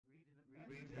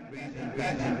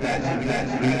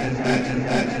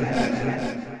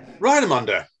Right,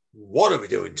 Amanda, what are we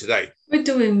doing today? We're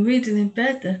doing Reading in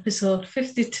Bed, episode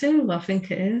 52, I think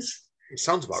it is. It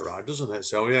sounds about right, doesn't it?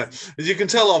 So, yeah, as you can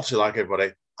tell, obviously, like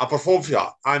everybody, I perform for you.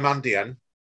 I'm Andy N.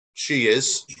 She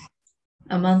is.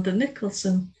 Amanda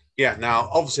Nicholson. Yeah, now,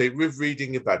 obviously, with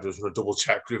Reading in Bed, we're going to double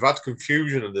check. We've had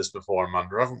confusion in this before,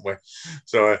 Amanda, haven't we?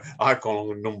 So I've gone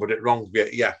and numbered it wrong.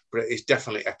 Yeah, but it's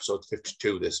definitely episode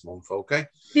 52 this month, okay?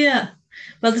 Yeah,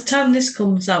 by the time this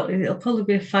comes out, it'll probably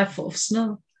be 5 foot of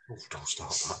snow. Oh, don't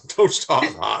start that. Don't start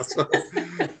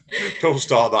that. Don't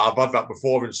start that. I've had that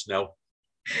before in snow.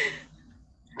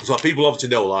 So people obviously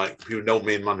know, like, people know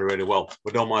me and Amanda really well.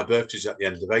 We know my birthday's at the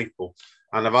end of April.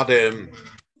 And I've had, do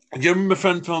you remember a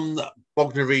friend from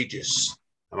Bognor Regis,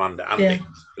 Amanda, Andy, Yeah.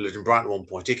 who lived in Brighton at one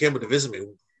point? He came to visit me,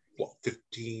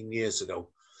 15 years ago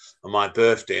on my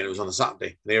birthday, and it was on a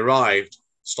Saturday. And he arrived,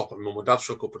 stopped at mum and dad's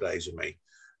for a couple of days with me,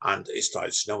 and it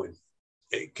started snowing.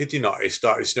 Kid you not, it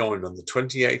started snowing on the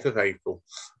 28th of April.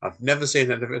 I've never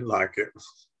seen anything like it.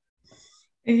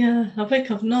 Yeah, I think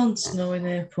I've known snow in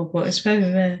April, but it's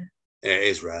very rare. It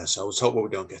is rare, so let's hope we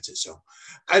don't get it. So,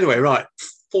 anyway, right,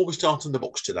 before we start on the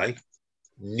books today,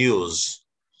 news.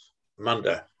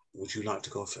 Amanda, would you like to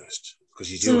go first?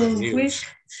 Because you do have news.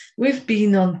 We've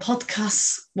been on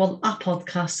podcasts, well, a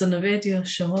podcast and a radio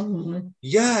show, haven't we?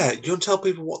 Yeah, do you want to tell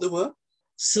people what they were?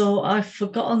 So I've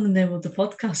forgotten the name of the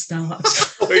podcast now,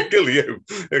 actually. It'll kill you.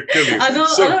 It'll kill you. I know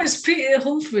it's Peter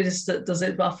Humphreys that does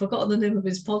it, but I've forgotten the name of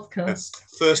his podcast.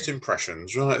 First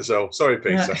impressions, right? So, sorry,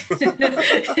 Peter.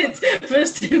 Right.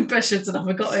 First impressions, and I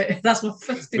forgot it. That's my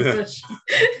first impression.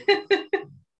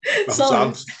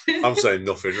 I'm saying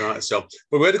nothing, right? So,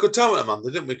 but we had a good time with Amanda,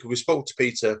 didn't we? Because we spoke to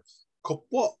Peter,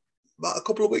 about a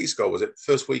couple of weeks ago, was it?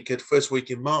 First week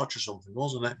in March or something,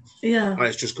 wasn't it? Yeah. And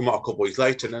it's just come out a couple of weeks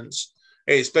later, and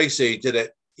it's basically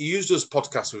he used us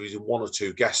podcast with one or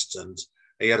two guests, and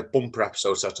he had a bumper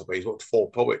episode set up. He's got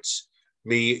 4 poets,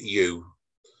 me, you,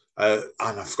 and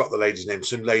I forgot the lady's name,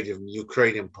 some lady from the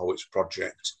Ukrainian Poets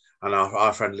Project, and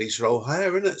our friend Lisa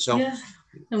O'Hare, isn't it? So yeah,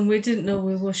 and we didn't know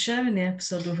we were sharing the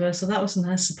episode with her, so that was a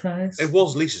nice surprise. It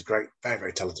was. Lisa's great, very,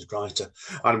 very talented writer,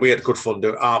 and we had good fun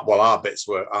doing our bits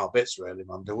really,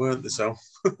 Amanda, weren't they? So,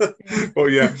 but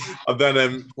yeah, and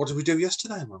then what did we do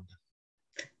yesterday, Amanda?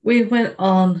 We went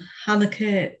on Hannah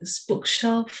Kate's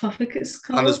bookshelf, I think it's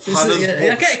called. Hannah's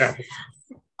bookshelf.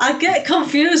 I get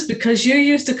confused because you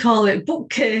used to call it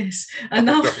bookcase, and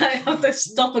now I have to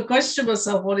stop and question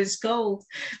myself what it's called.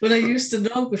 When I used to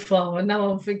know before, and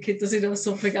now I'm thinking, does he know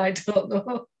something I don't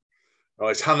know? Oh,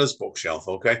 it's Hannah's Bookshelf,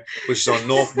 okay, which is on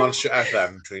North Manchester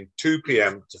FM between 2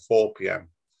 p.m. to 4 p.m.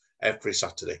 every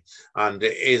Saturday, and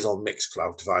it is on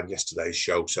Mixcloud to find yesterday's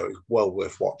show, so it's well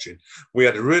worth watching. We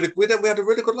had a really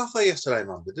good laugh there yesterday,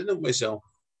 Amanda, didn't we? So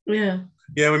yeah,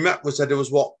 we met. We said there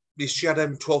was she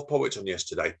had 12 poets on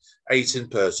yesterday, 8 in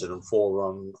person and 4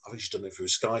 on. I think she's done it through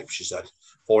Skype. She said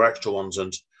 4 extra ones,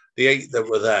 and the 8 that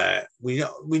were there, we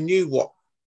knew what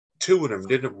 2 of them,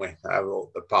 didn't we?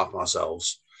 Apart from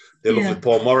ourselves. The lovely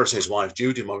Paul Morris, his wife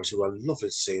Judy Morris, who were lovely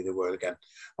to see the world again.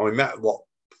 And we met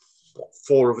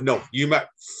you met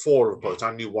 4 of the poets.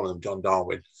 I knew one of them, John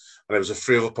Darwin, and there was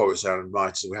 3 other poets there and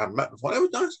writers we hadn't met before. It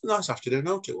was nice afternoon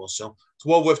out it was. So it's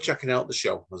well worth checking out the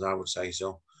show, as I would say.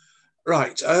 So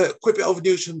right, quick bit of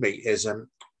news from me is I've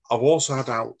also had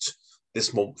out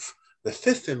this month the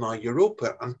 5th in my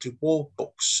Europa anti-war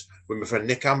books with my friend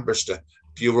Nick Ambrister,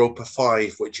 Europa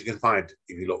 5, which you can find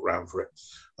if you look around for it.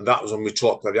 And that was when we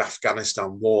talked about the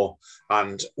Afghanistan war.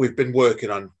 And we've been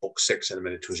working on book 6 in a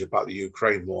minute, which is about the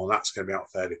Ukraine war. And that's going to be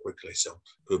out fairly quickly. So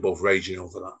we're both raging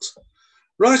over that.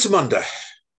 Right, Amanda.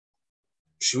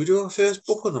 Should we do our first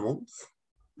book of the month?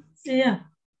 Yeah.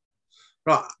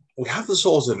 Right. We haven't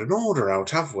sorted an order out,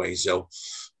 have we? So,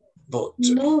 but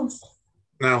no.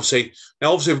 Now, obviously,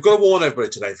 we've got to warn everybody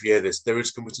today if you hear this. There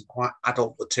is going to be some quite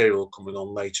adult material coming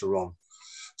on later on.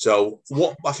 So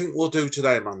what I think we'll do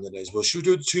today, Amanda, is should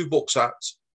we do the 2 books and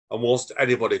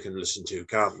anybody can listen to,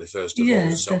 can't they, first of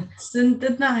all? So,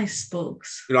 the nice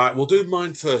books. Right, we'll do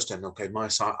mine first then, okay? I've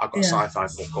got a sci-fi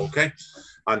book, okay?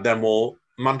 And then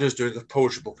Amanda's doing a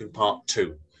poetry book in part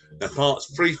 2. Now,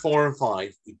 parts 3, 4, and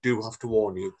 5, we do have to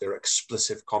warn you, they're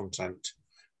explicit content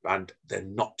and they're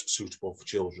not suitable for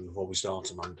children before we start,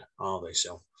 Amanda, are they?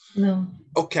 So, no.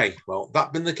 Okay, well,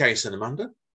 that being the case then, Amanda,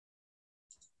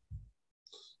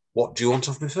 what do you want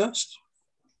off me first?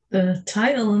 The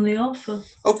title and the author.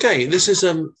 Okay, this is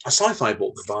a sci-fi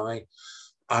book by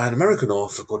an American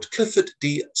author called Clifford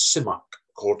D. Simak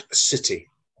called City.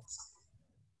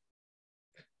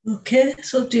 Okay,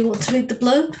 so do you want to read the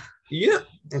blurb? Yeah,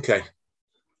 okay.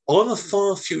 On a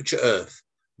far future Earth,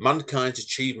 Mankind's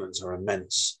achievements are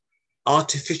immense.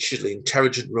 Artificially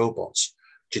intelligent robots,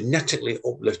 genetically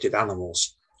uplifted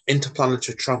animals,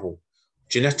 interplanetary travel,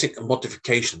 genetic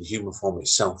modification of the human form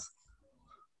itself.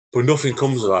 But nothing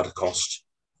comes without a cost.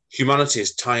 Humanity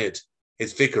is tired,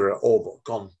 its vigour are all but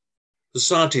gone.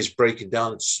 Society is breaking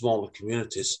down into smaller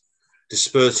communities,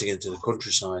 dispersing into the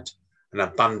countryside and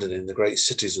abandoning the great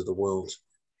cities of the world.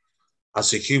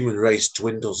 As the human race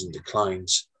dwindles and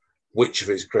declines, which of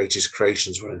its greatest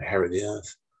creations will inherit the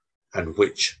earth and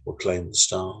which will claim the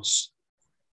stars?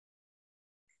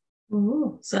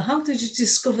 Oh, so how did you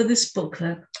discover this book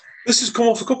then? This has come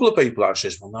off a couple of people,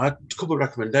 actually. I had a couple of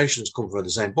recommendations come from the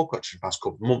same book, actually, the past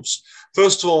couple of months.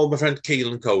 First of all, my friend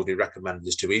Keelan Cody recommended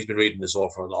this to me. He's been reading this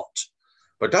author a lot.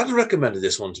 But Dad recommended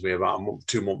this one to me about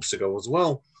 2 months ago as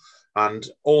well. And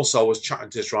also, I was chatting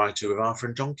to this writer with our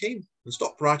friend John Keane and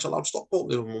Write Out Loud Stockport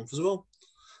the other month as well.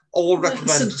 All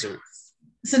recommended to me.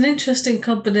 It's an interesting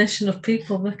combination of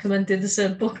people recommending the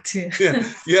same book to you.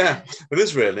 yeah, it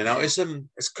is really. Now, it's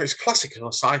classic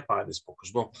sci-fi, this book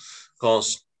as well.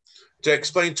 Because to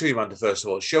explain to you, Amanda, first of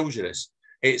all, it shows you this.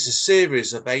 It's a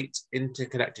series of 8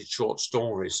 interconnected short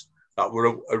stories that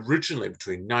were originally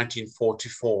between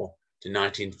 1944 to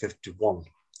 1951.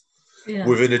 Yeah.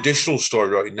 With an additional story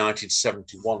wrote in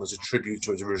 1971 as a tribute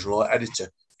to his original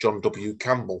editor, John W.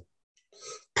 Campbell.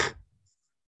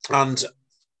 And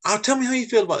tell me how you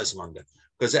feel about this, Amanda,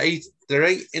 because they're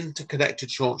 8 interconnected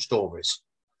short stories.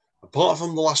 Apart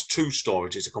from the last 2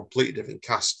 stories, it's a completely different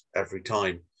cast every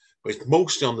time. But it's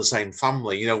mostly on the same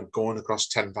family, going across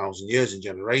 10,000 years and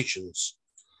generations.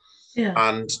 Yeah.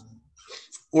 And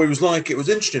it was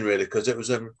interesting, really, because it was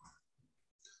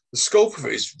the scope of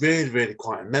it is really, really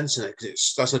quite immense in it.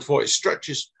 Because as I said before, it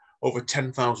stretches over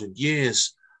 10,000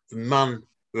 years from man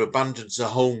who abandons their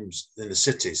homes in the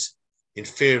cities in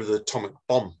fear of the atomic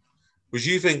bomb. Because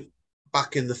you think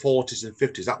back in the 40s and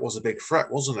 50s, that was a big threat,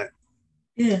 wasn't it?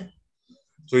 Yeah.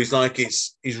 So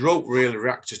he's wrote really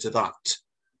reacted to that,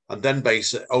 and then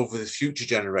base it over the future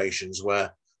generations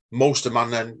where most of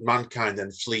mankind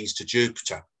then flees to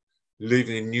Jupiter,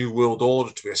 leaving a new world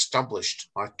order to be established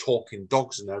by talking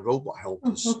dogs and their robot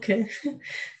helpers. Oh, okay.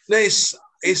 It's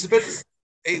a bit,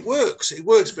 it works,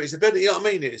 but it's a bit, you know what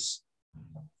I mean?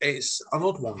 It's an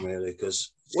odd one, really,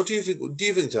 because what do you think? Do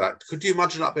you think to that? Could you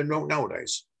imagine that being wrote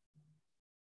nowadays?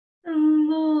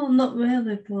 No, not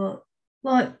really, but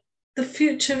like the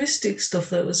futuristic stuff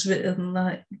that was written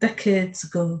like decades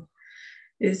ago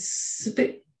is a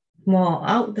bit more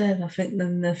out there, I think,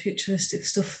 than the futuristic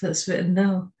stuff that's written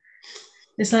now.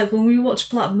 It's like when we watch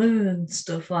Black Mirror and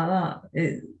stuff like that,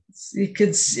 you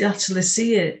could actually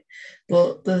see it,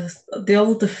 but the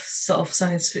older sort of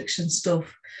science fiction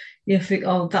stuff, you think,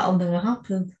 oh, that'll never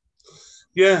happen.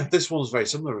 Yeah, this one's very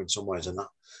similar in some ways in that.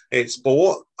 But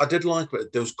what I did like,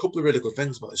 but there was a couple of really good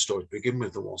things about this story to begin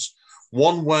with. There was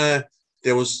one where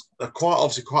there was quite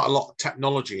a lot of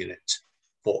technology in it,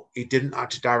 but he didn't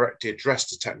actually directly address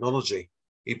the technology.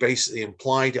 He basically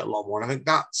implied it a lot more. And I think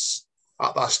that's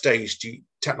at that stage, the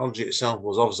technology itself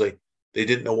was obviously they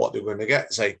didn't know what they were going to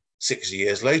get. Say 60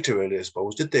 years later, really, I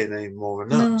suppose, did they? Any more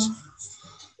than that? No.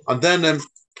 And then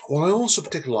what I also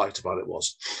particularly liked about it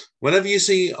was whenever you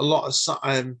see a lot of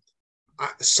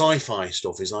sci-fi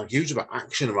stuff is like huge about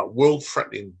action, about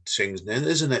world-threatening things,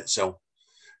 isn't it? So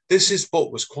this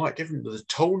book was quite different. The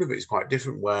tone of it is quite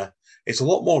different, where it's a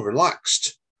lot more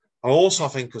relaxed. And also, I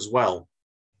think as well,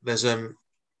 there's the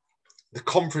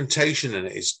confrontation in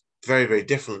it is very, very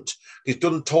different. It's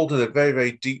told in a very,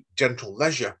 very deep, gentle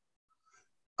leisure.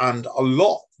 And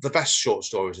the best short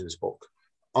stories in this book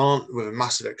aren't with a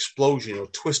massive explosion or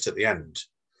twist at the end.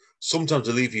 Sometimes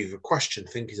they leave you with a question,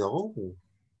 thinking, oh.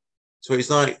 So it's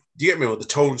like, do you get me? Well, the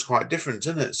tone's quite different,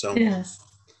 isn't it? So yeah.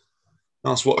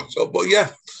 That's what. But yeah,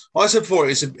 like I said before,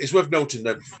 it's worth noting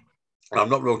that I've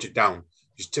not wrote it down.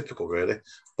 It's typical, really.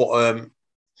 But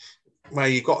where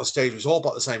you got a stage, it's all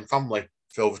about the same family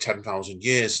for over 10,000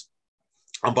 years.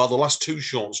 And by the last 2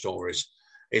 short stories,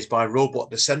 it's by a robot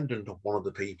descendant of one of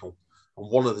the people. And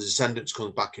one of the descendants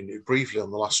comes back in briefly on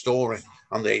the last story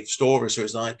and the 8th story. So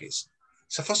it's like it's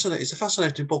a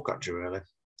fascinating book, actually, really.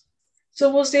 So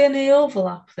was there any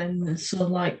overlap then? So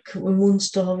like in one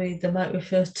story, they might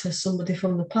refer to somebody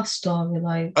from the past story,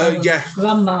 like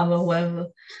grandma or whatever.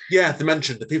 Yeah, they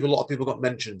mentioned a lot of people got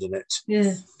mentioned in it.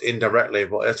 Yeah. Indirectly,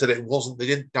 but I said they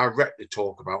didn't directly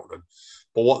talk about them.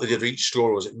 But what they did with each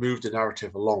story was it moved the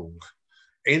narrative along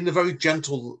in a very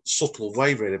gentle, subtle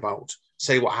way, really, about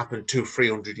say what happened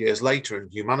 200-300 years later in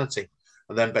humanity,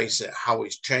 and then basically how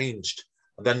it's changed.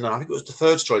 And then I think it was the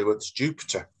 3rd story, they went to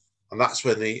Jupiter. And that's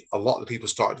when a lot of the people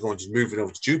started moving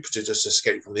over to Jupiter just to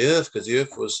escape from the Earth, because the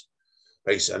Earth was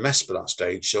basically a mess by that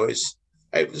stage. So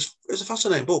it was a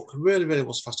fascinating book. It really, really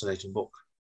was a fascinating book.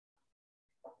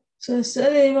 So is there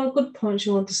any more good points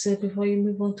you want to say before you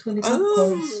move on to any bad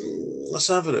points? Let's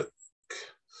have a look.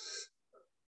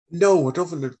 No, I don't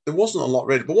think there wasn't a lot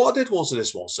really. But what I did want to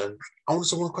this was, and I want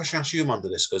to question ask you, Amanda,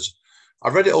 this, because I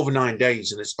read it over 9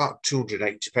 days and it's about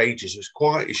 280 pages. It's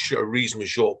quite a reasonably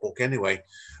short book anyway.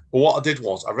 But what I did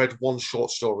was I read one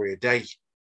short story a day.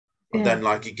 And then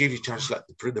it gave you a chance to let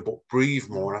the book breathe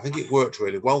more. And I think it worked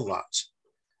really well, that.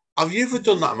 Have you ever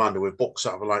done that, Amanda, with books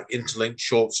that are interlinked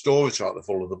short stories throughout the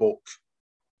full of the book?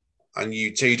 And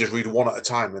you just read one at a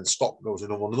time and stop, goes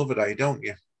another day, don't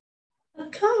you? I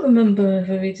can't remember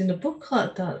ever reading a book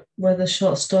like that where the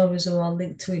short stories are all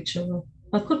linked to each other.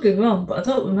 I could be wrong, but I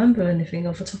don't remember anything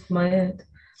off the top of my head.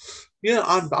 Yeah,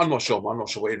 I'm not sure. I'm not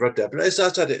sure what you read there, but as I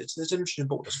said, it's an interesting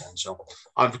book, this one. So,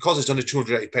 and because it's only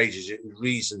 280 pages, it was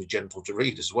reasonably gentle to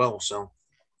read as well. So,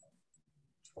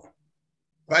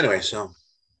 but anyway, so.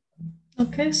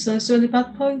 Okay, so is there any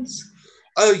bad points?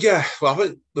 Oh yeah, well, I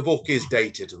think the book is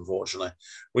dated, unfortunately.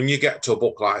 When you get to a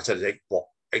book like I said, it's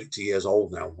 80 years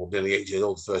old now, or nearly 80 years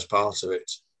old, the first part of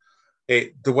it.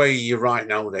 The way you write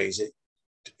nowadays, it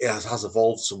has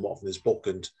evolved somewhat from this book,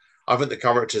 and I think the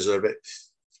characters are a bit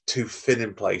too thin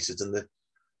in places, and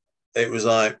it was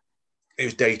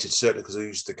dated certainly because I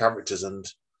used the characters, and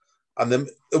then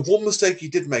the one mistake he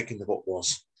did make in the book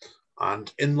was,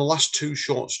 and in the last 2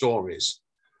 short stories,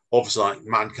 obviously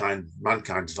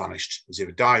mankind's vanished. It's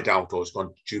either died out or it's gone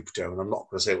to Jupiter, and I'm not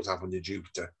going to say what's happened to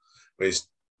Jupiter, but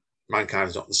mankind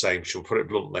is not the same, she'll put it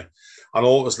bluntly. And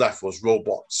all that was left was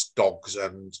robots, dogs,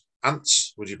 and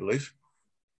ants, would you believe?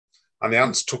 And the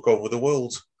ants took over the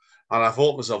world. And I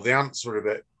thought to myself, the ants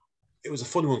were it was a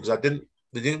funny one because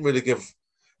they didn't really give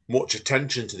much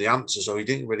attention to the answers, so he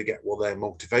didn't really get what their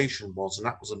motivation was, and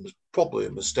that was probably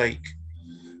a mistake.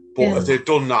 But if they'd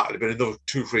done that, it'd been another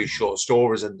 2-3 short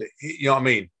stories, and you know what I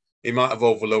mean? He might have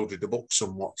overloaded the book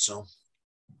somewhat. So,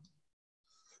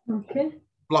 okay.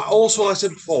 Also, I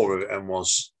said before, and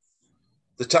was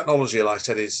the technology, like I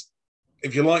said, is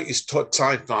if you like is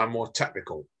sci-fi more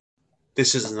technical,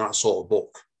 this isn't that sort of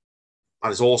book. And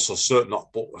it's also certainly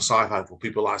not book sci-fi for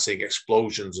people like seeing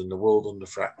explosions and the world under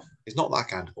threat. It's not that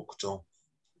kind of book at all.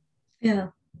 Yeah.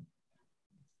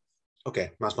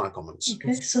 Okay, that's my comments.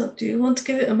 Okay, so do you want to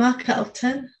give it a mark out of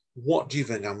 10? What do you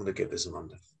think I'm going to give this,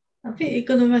 Amanda? I think you're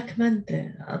going to recommend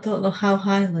it. I don't know how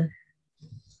highly.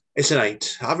 It's an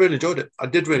 8. I really enjoyed it. I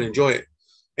did really enjoy it.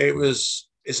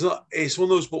 It's one of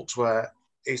those books where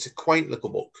it's a quaint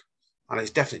little book and it's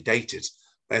definitely dated.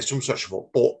 It's some such a book,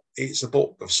 but it's a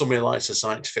book of somebody who likes a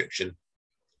science fiction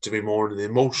to be more in the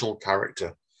emotional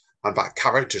character and about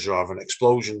characters rather than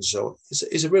explosions. So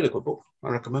it's a really good book. I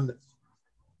recommend it.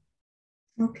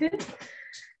 Okay.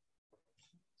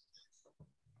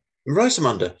 Right,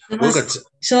 Amanda.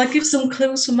 Shall I give some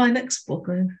clues for my next book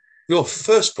then? Your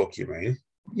first book, you mean?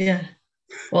 Yeah.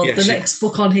 Well, the next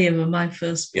book on here are my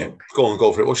first book. Yeah,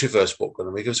 go for it. What's your first book?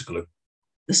 Let me give us a clue.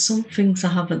 There's some things I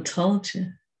haven't told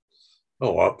you.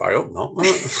 Oh, I hope not. No,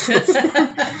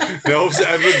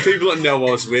 people that know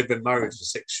us, we've been married for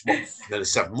 6 months, nearly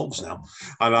 7 months now,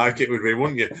 and it would be,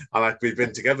 wouldn't you? And we've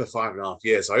been together 5.5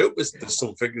 years. I hope there's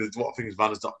something. What things Van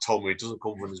has not told me, it doesn't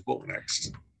come from his book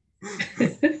next.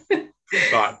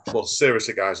 Right. Well,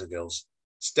 seriously, guys and girls,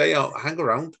 stay out, hang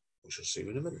around. We shall see you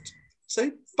in a minute.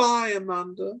 Say bye,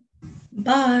 Amanda.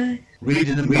 Bye.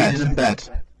 Reading in bed.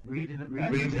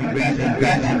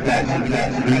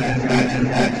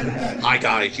 Hi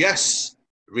guys, yes,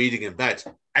 Reading in Bed,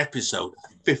 episode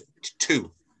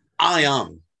 52. I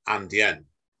am Andy N.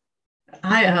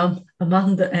 I am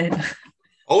Amanda N.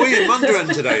 Oh, you're Amanda N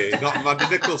today, not Amanda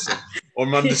Nicholson, or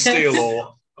Amanda Steele,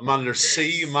 or Amanda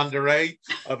C, Amanda A.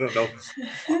 I don't know.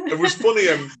 It was funny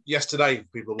yesterday,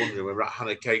 people wondering, we were at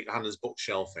Hannah's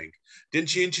bookshelf thing. Didn't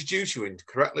she introduce you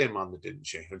correctly, Amanda, didn't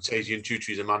she? And say she introduced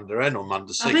you as Amanda N or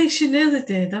Amanda C. I think she nearly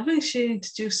did. I think she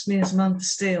introduced me as Amanda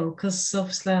Steele because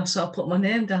obviously I sort of put my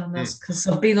name down because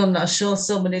I've been on that show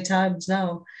so many times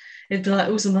now. It'd be like,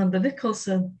 who's Amanda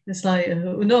Nicholson? It's like,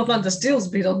 no, Amanda Steele's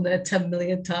been on there 10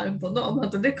 million times, but not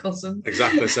Amanda Nicholson.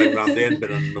 Exactly, same Randy N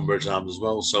been on a number of times as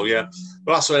well. So, yeah.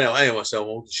 But that's anyway, so I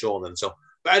won't show then. So,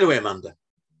 but anyway, Amanda,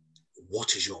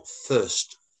 what is your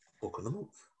first book of the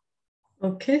month?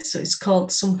 Okay, so it's called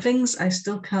Some Things I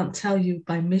Still Can't Tell You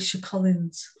by Misha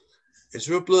Collins. Is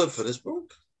there a blurb for this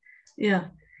book? Yeah.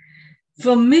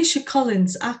 From Misha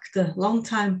Collins, actor,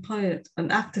 longtime poet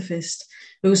and activist,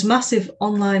 whose massive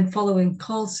online following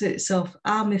calls itself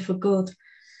Army for Good,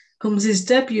 comes his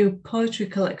debut poetry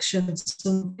collection,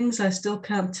 Some Things I Still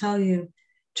Can't Tell You,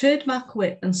 Trademark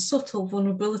wit and subtle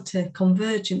vulnerability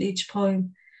converge in each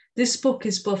poem. This book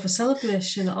is both a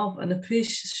celebration of an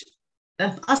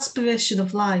aspiration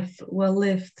of life well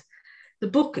lived. The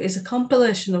book is a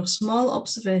compilation of small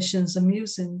observations and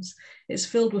musings. It's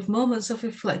filled with moments of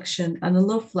reflection and a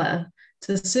love letter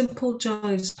to the simple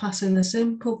joys passing a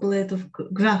simple blade of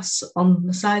grass on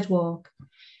the sidewalk.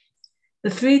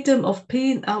 The freedom of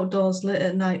peeing outdoors late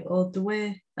at night, or the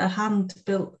way a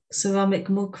hand-built ceramic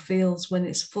mug feels when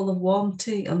it's full of warm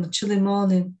tea on a chilly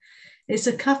morning. It's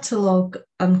a catalogue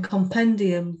and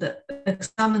compendium that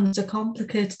examines the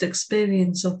complicated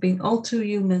experience of being all too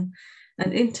human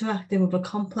and interacting with a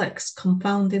complex,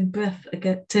 confounding,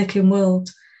 breath-taking world,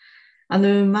 and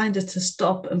a reminder to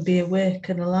stop and be awake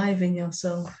and alive in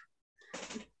yourself.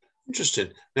 Interesting.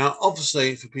 Now,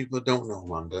 obviously, for people who don't know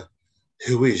Amanda,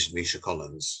 who is Misha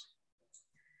Collins?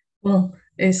 Well,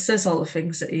 it says all the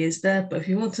things that he is there, but if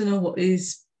you want to know what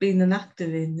he's been an actor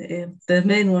in, the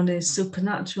main one is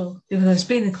Supernatural, even though he's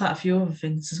been in quite a few other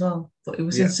things as well, but he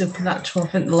was in Supernatural, I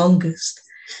think, the longest.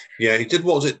 Yeah, he did,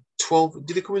 what was it, 12?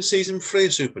 Did he come in season 3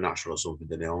 of Supernatural or something,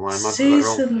 didn't he?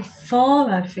 Season 4,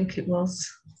 I think it was.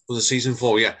 Was it season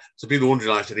 4? Yeah. So people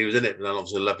wondering, I said he was in it, but then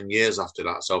obviously 11 years after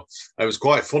that. So it was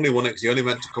quite funny, wasn't it? Because he only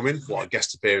meant to come in for a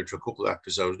guest appearance for a couple of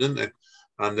episodes, didn't he?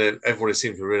 And everybody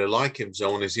seemed to really like him.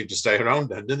 So and he seemed to stay around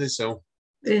then, didn't he? So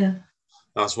yeah.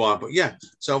 That's why. But yeah,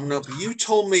 so no, but you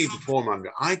told me before,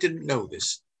 Amanda, I didn't know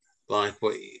this. Like,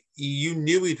 but you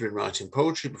knew he'd been writing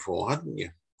poetry before, hadn't you?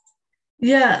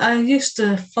 Yeah, I used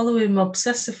to follow him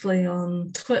obsessively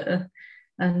on Twitter,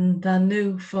 and I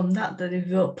knew from that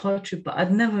he wrote poetry, but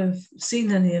I'd never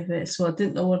seen any of it, so I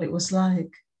didn't know what it was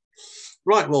like.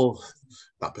 Right, well,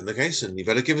 that being the case, and you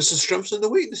better give us the strengths and the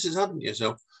weaknesses, hadn't you?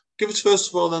 So give us first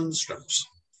of all then the strengths.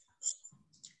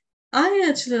 I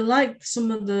actually liked some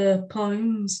of the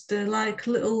poems. They're like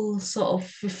little sort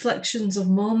of reflections of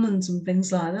moments and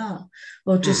things like that,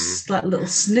 or just like little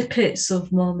snippets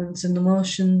of moments and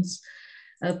emotions.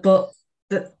 But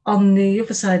on the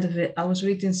other side of it, I was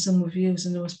reading some reviews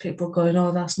and there was people going,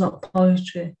 "Oh, that's not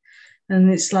poetry,"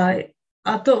 and it's like,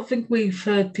 I don't think we've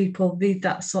heard people read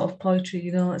that sort of poetry,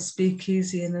 you know, at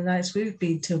Speakeasy and the nights we've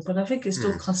been to, but I think it's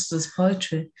still classed as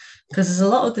poetry because there's a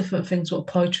lot of different things what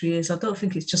poetry is. I don't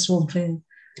think it's just one thing.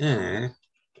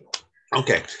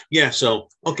 Okay, yeah, so,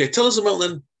 okay, tell us about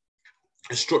then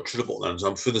the structure of the book then,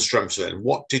 so for the strengths of it, and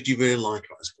what did you really like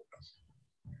about this book?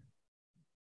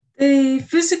 The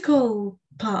physical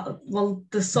part, well,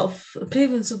 the sort of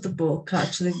appearance of the book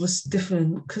actually was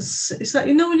different because it's like,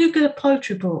 you know, when you get a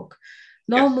poetry book,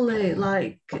 normally,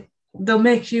 like, they'll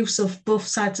make use of both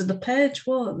sides of the page,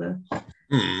 won't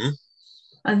they?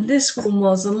 And this one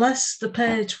was, unless the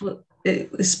page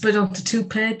is spread onto 2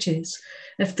 pages,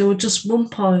 if there were just one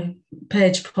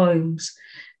page poems,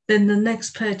 then the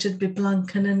next page would be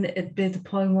blank and then it'd be the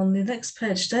poem on the next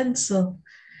page then. So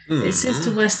it seems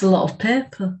to waste a lot of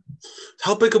paper.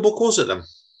 How big a book was it then?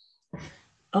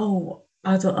 Oh,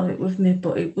 I don't have it with me,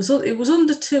 but it was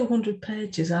under 200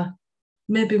 pages.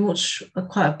 Maybe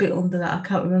quite a bit under that. I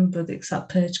can't remember the exact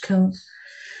page count,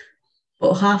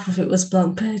 but half of it was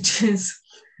blank pages.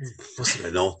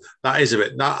 No, that is a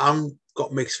bit. I've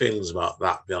got mixed feelings about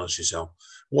that, to be honest with yourself.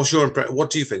 What's your impression? What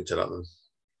do you think to that then?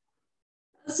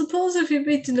 I suppose if you're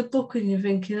reading a book and you're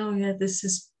thinking, "Oh yeah, this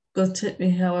is going to take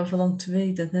me however long to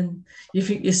read," and then you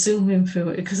think you're zooming through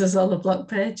it because there's all the blank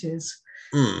pages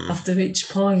after each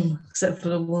poem, except for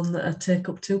the one that take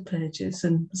up 2 pages.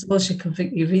 And I suppose you can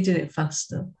think you're reading it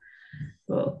faster.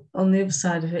 But on the other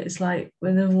side of it, it's like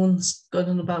when everyone's going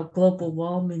on about global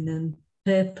warming and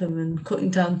paper and cutting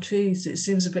down trees, it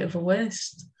seems a bit of a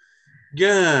waste.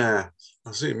 Yeah,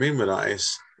 I see what you mean with that.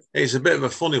 It's a bit of a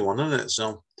funny one, isn't it?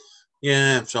 So,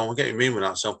 yeah, so I get what you mean with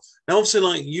that. So, now obviously,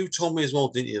 like you told me as well,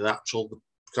 didn't you, because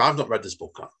I've not read this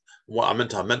book. What I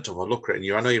meant to have a look at it,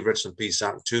 and I know you've read some pieces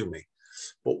out to me.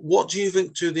 But what do you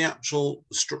think to the actual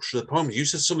structure of the poems? You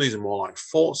said some of these are more like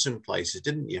thoughts in places,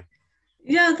 didn't you?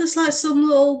 Yeah, there's like some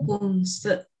little ones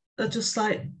that are just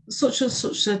like such and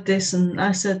such said this and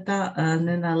I said that and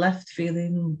then I left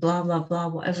feeling blah, blah, blah,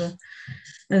 whatever.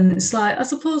 And it's like, I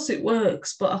suppose it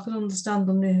works, but I can understand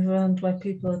on the other hand why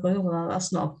people are going, "Oh, well,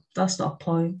 that's not a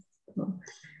poem."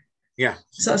 Yeah.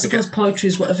 So I suppose poetry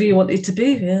is whatever you want it to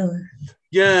be, really.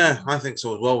 Yeah, I think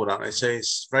so as well with that. They say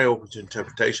it's very open to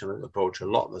interpretation, I think, the poetry a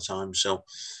lot of the time. So,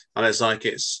 and it's like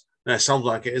it sounds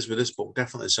like it is with this book,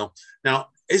 definitely. So, now,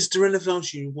 is there anything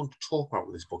else you want to talk about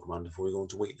with this book, Amanda, before we go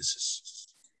into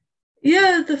weaknesses?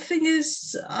 Yeah, the thing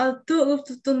is, I don't know if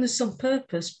they've done this on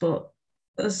purpose, but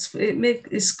it's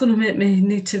going to make me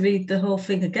need to read the whole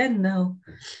thing again now,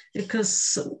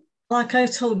 because like I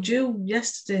told you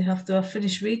yesterday after I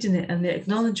finished reading it and the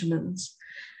acknowledgements,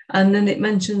 and then it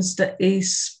mentions that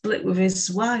he's split with his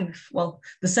wife. Well,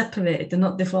 they're separated, they're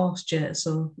not divorced yet,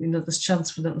 so there's chance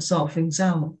for them to sort things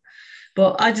out.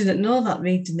 But I didn't know that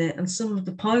reading it, and some of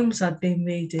the poems I'd been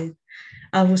reading,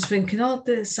 I was thinking, oh,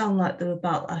 they sound like they're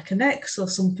about like an ex or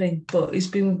something, but he's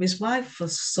been with his wife for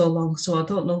so long, so I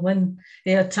don't know when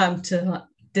he had time to like,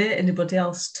 date anybody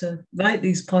else to write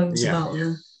these poems about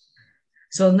them.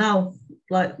 So now,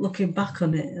 like looking back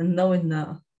on it and knowing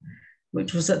that,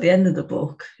 which was at the end of the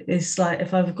book, it's like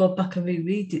if I go back and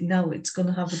reread it now, it's going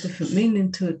to have a different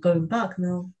meaning to it going back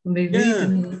now and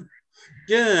rereading it.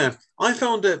 Yeah, I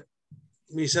found it.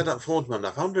 You said that before, man.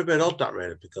 I found it a bit odd that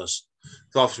really because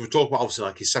obviously we talk about obviously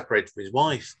like he's separated from his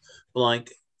wife, but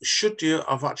like should you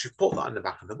have actually put that in the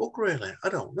back of the book? Really, I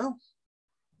don't know.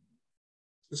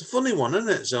 It's a funny one, isn't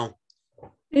it? So.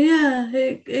 Yeah,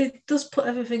 it does put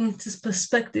everything into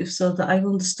perspective so that I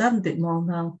understand it more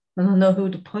now. And I know who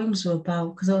the poems were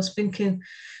about because I was thinking,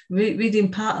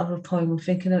 reading part of a poem and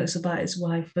thinking, oh, it's about his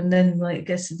wife. And then like it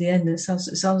gets to the end, it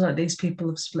sounds like these people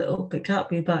have split up. It can't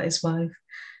be about his wife.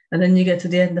 And then you get to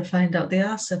the end and find out they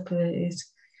are separated.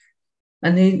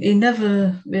 And he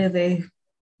never really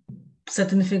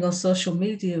said anything on social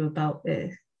media about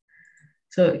it.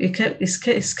 So he's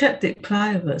kept it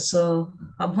private. So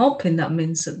I'm hoping that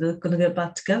means that they're going to get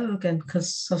back together again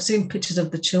because I've seen pictures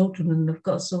of the children and they've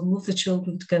got some lovely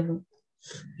children together.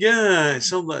 Yeah, it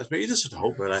sounds like you just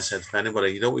hope. But I said for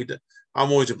anybody,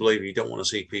 I'm always a believer. You don't want to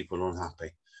see people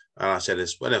unhappy. And I said,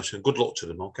 good luck to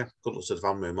them. Okay, good luck to the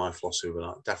family. My philosophy with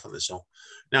that, definitely so.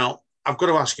 Now I've got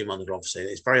to ask you, Amanda. Obviously,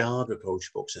 it's very hard to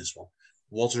approach books. This one.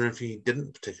 Was there anything you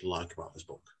didn't particularly like about this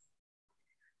book?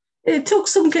 It took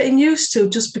some getting used to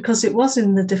just because it was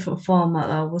in the different format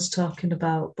that I was talking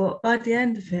about. But by the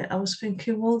end of it, I was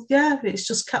thinking, well, yeah, it's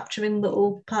just capturing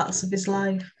little parts of his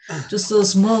life, just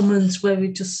those moments where he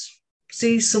just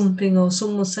sees something or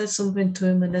someone says something to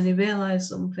him and then he realised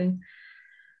something.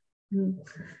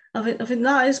 I think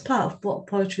that is part of what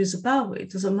poetry is about. It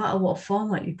doesn't matter what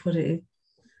format you put it in.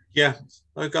 Yeah,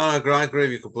 I agree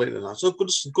with you completely on that. So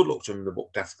good luck to him in the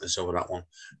book, definitely. So with that one.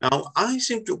 Now,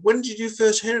 when did you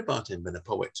first hear about him being a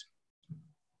poet?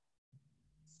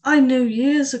 I knew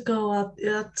years ago.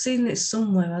 I'd seen it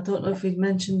somewhere. I don't know if he'd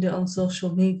mentioned it on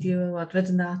social media or I'd read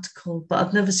an article, but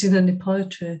I'd never seen any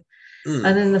poetry. And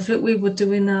then I think we were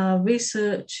doing our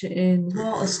research in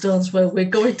Waterstones, where we're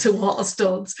going to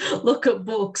Waterstones, look at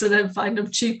books, and then find them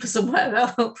cheaper somewhere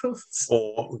else.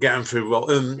 Or get them through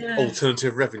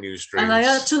alternative revenue streams. And I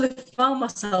actually found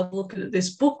myself looking at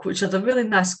this book, which had a really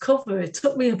nice cover. It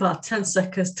took me about 10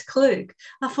 seconds to click.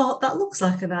 I thought, that looks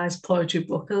like a nice poetry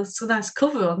book. It's a nice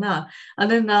cover on that.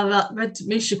 And then I read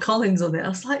Misha Collins on it. I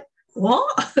was like,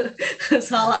 what?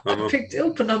 So I picked it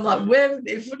up and I'm like wearing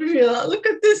it in front of me, like, look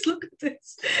at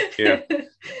this. Yeah.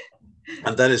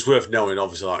 And then it's worth knowing,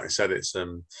 obviously, like I said, it's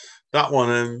that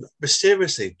one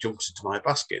mysteriously jumped into my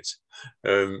basket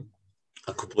a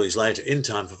couple of years later in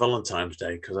time for Valentine's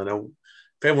Day, because I know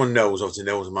if everyone knows, obviously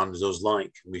knows Amanda does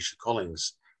like Misha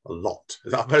Collins a lot.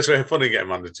 Is that the best way of putting it,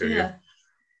 Amanda, to you?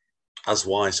 That's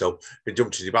why. So it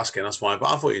jumped into your basket, and that's why. But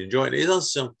I thought you'd enjoy it. It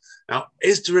is. So now,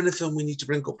 is there anything we need to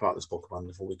bring up about this book, Amanda,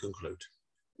 before we conclude?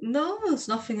 No, there's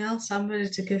nothing else. I'm ready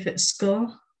to give it a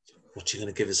score. What are you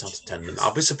going to give this out of 10?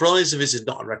 I'll be surprised if this is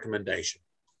not a recommendation.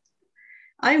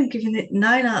 I'm giving it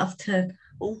 9 out of 10.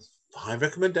 Oh, high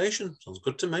recommendation. Sounds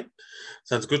good to me.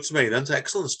 That's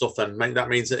excellent stuff. Then that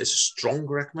means that it's a strong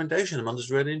recommendation.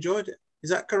 Amanda's really enjoyed it. Is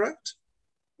that correct?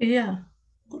 Yeah.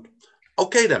 Good.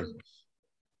 Okay then.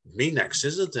 Me next,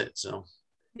 isn't it? So.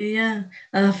 Yeah,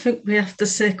 and I think we have to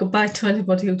say goodbye to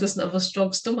anybody who doesn't have a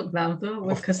strong stomach now, don't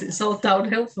we? Because it's all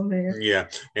downhill from here. Yeah,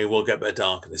 it will get a bit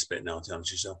dark in this bit now, to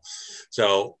answer yourself.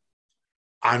 So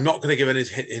I'm not going to give any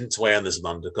hints away on this,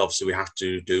 Amanda, because obviously we have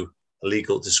to do a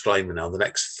legal disclaimer now. The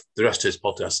rest of this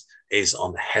podcast is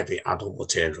on heavy adult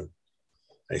material.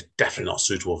 It's definitely not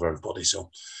suitable for everybody. So,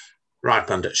 right,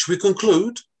 Amanda, should we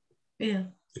conclude? Yeah.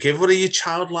 Give everybody your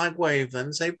childlike wave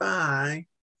then. Say bye.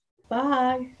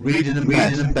 Bye. Reading in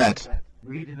bed.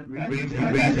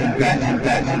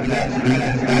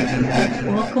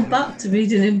 Welcome back to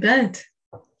Reading in Bed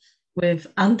with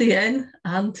Andy N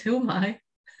and who am I?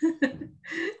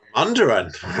 Amanda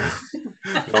N.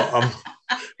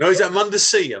 No, is it Amanda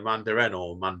C, Amanda N,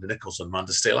 or Amanda Nicholson,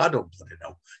 Amanda Steele? I don't bloody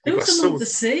know. Who's Amanda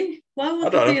C? Why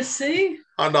would there be a C?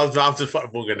 I'm just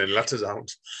bugging in letters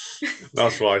out.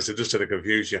 That's why. So just to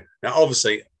confuse you. Now,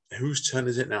 obviously, whose turn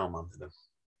is it now, Amanda?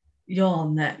 You're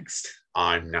next.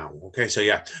 I'm now. Okay, so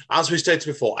yeah, as we stated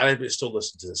before, anybody still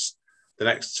listen to this, The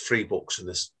next 3 books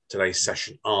in today's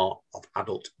session are of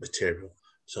adult material,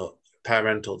 so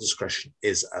parental discretion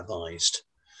is advised.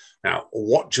 Now,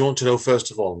 what do you want to know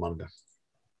first of all, Amanda?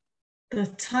 The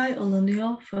title and the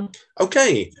author.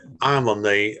 Okay, I'm on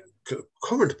the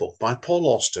current book by Paul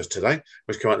Auster today,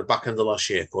 which came out the back end of last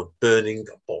year, called Burning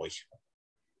Boy.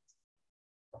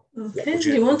 Okay,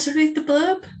 do you want to read the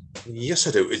blurb? Yes,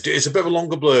 I do. It's a bit of a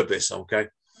longer blurb, this, okay?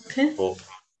 Okay.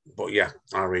 But yeah,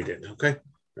 I'll read it, okay?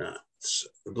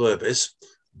 The blurb is,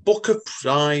 Booker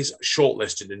Prize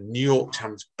shortlisted in New York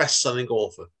Times best-selling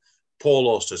author Paul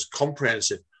Auster's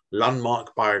comprehensive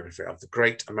landmark biography of the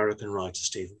great American writer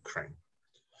Stephen Crane.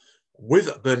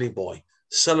 With Burning Boy,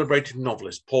 celebrated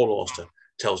novelist Paul Auster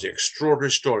tells the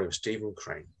extraordinary story of Stephen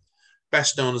Crane,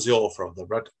 best known as the author of The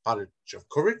Red Badge of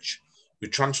Courage, who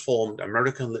transformed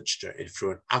American literature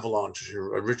through an avalanche of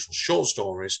original short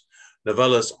stories,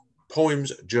 novellas,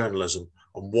 poems, journalism,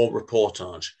 and war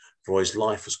reportage, for his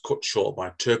life was cut short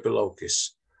by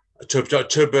tuberculosis at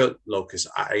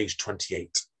age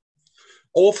 28.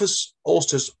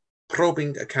 Auster's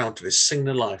probing account of his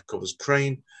singular life covers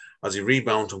Crane as he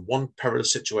rebounds from one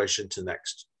perilous situation to the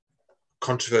next. A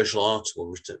controversial article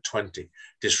written at 20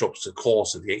 disrupts the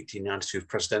course of the 1892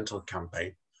 presidential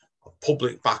campaign. A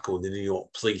public battle with the New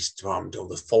York Police Department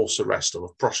over the false arrest of a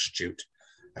prostitute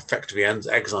effectively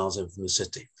exiles him from the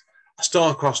city. A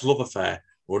star-crossed love affair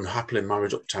with an unhappily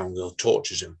married uptown girl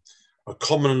tortures him. A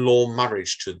common law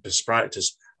marriage to the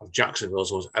proprietors of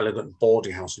Jacksonville's most elegant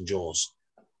boarding house endures.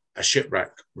 A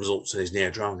shipwreck results in his near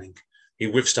drowning. He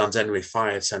withstands enemy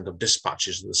fire to send up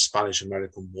dispatches in the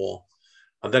Spanish-American War.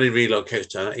 And then he relocates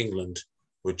to England,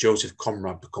 where Joseph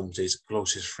Conrad becomes his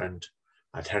closest friend,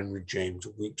 and Henry James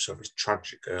weeps over his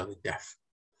tragic early death.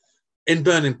 In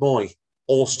Burning Boy,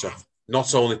 Auster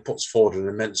not only puts forward an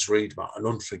immense read about an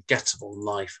unforgettable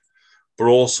life, but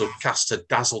also casts a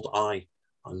dazzled eye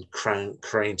on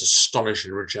Crane's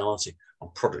astonishing originality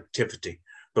and productivity,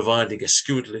 providing a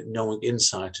skewedly knowing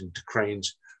insight into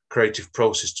Crane's creative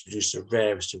process to produce the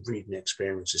rarest of reading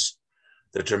experiences.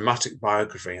 The dramatic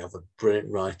biography of a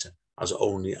brilliant writer as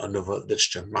only another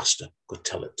literature master could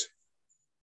tell it.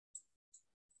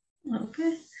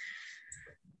 Okay.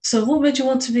 So what made you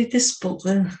want to read this book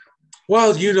then?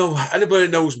 Well, you know, anybody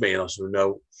who knows me and also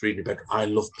know Reading Bed, I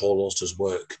love Paul Auster's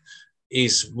work.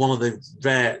 He's one of the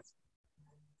rare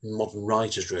modern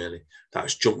writers, really,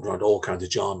 that's jumped around all kinds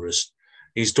of genres.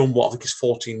 He's done what I think is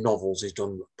 14 novels. He's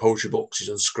done poetry books. He's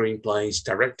done screenplays,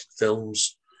 directed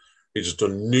films. He's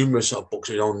done numerous books,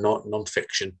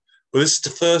 non-fiction. But this is the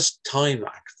first time that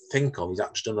I can think of he's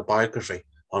actually done a biography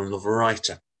on another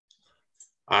writer.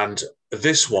 And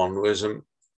this one was,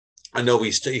 I know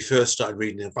he first started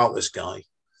reading about this guy,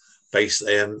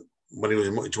 basically when he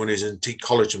was in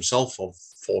college himself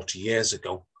 40 years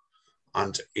ago.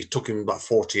 And it took him about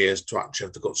 40 years to actually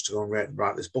have the guts to go and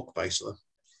write this book, basically.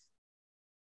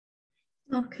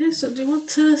 Okay, so do you want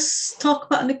to talk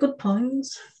about any good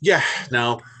points? Yeah,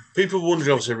 now, people wondering,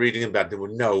 obviously, Reading in Bed, they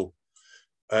would know.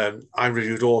 I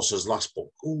reviewed Auster's last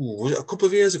book. Was it a couple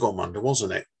of years ago, Amanda,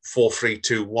 wasn't it?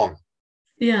 4321.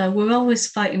 Yeah, we're always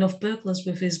fighting off burglars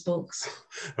with his books.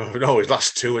 No, his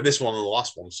last two, and this one and the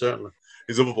last one, certainly.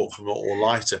 His other book from or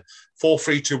lighter.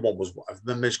 4321 was, if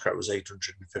the memory correct, was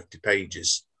 850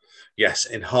 pages. Yes,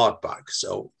 in hardback.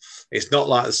 So it's not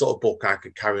like the sort of book I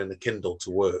could carry on the Kindle to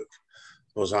work.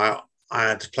 Because I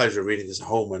had the pleasure of reading this at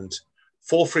home, and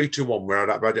 4321,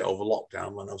 where I read it over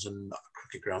lockdown when I was in a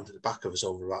cricket ground at the back of us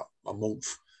over about a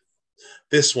month.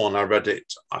 This one, I read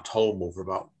it at home over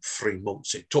about 3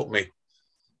 months. It took me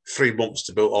 3 months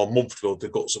to build, or a month to build the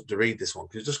guts up to read this one,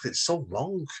 because it's so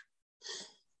long.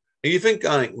 And you think,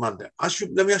 Amanda,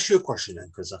 let me ask you a question then,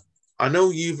 because I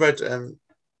know you've read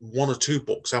 1 or 2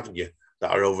 books, haven't you,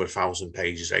 that are over 1,000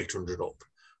 pages, 800 up.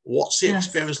 What's the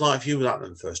experience like for you with that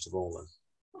then, first of all, then?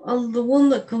 Well, the one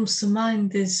that comes to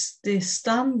mind is The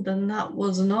Stand, and that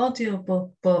was an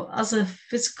audiobook, but as a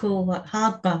physical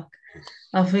hardback,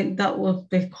 I think that would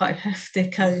be quite hefty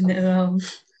carrying it around.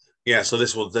 Yeah, so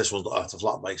this was out of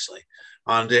flat, basically.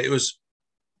 And it was,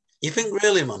 you think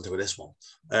really, Amanda, with this one,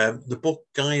 the book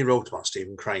guy wrote about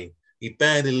Stephen Crane, he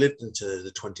barely lived into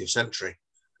the 20th century.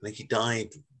 I think he died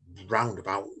round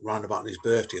about his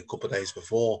birthday a couple of days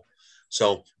before.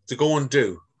 So to go and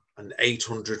do an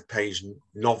 800-page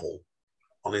novel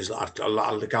on his a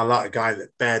guy that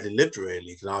barely lived, really,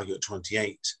 you can argue, at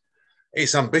 28.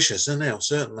 It's ambitious, isn't it?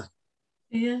 Certainly.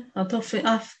 Yeah, I don't think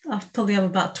I probably have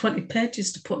about 20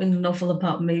 pages to put in a novel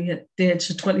about me at the age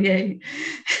of 28.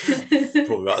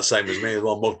 Probably about the same as me as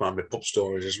well. Most of my pub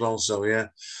stories as well. So yeah,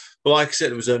 but like I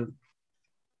said, it was I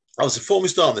was before we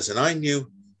started this, and I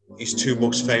knew his 2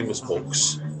 most famous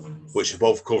books which are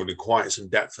both covered in quite some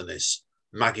depth in this.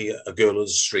 Maggie, A Girl of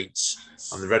the Streets,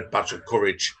 and The Red Badge of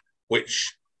Courage,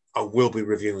 which I will be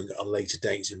reviewing at a later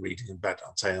date in Reading in Bed.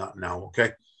 I'll tell you that now,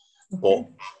 okay? But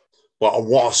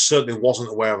what I certainly wasn't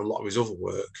aware of a lot of his other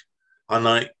work. And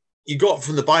like, you got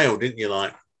from the bio, didn't you?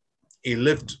 Like, he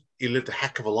lived a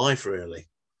heck of a life, really,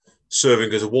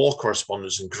 serving as a war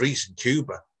correspondent in Greece and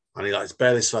Cuba. And he like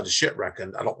barely survived a shipwreck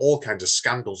and all kinds of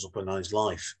scandals up in his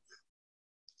life.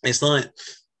 It's like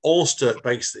Auster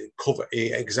basically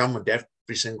he examined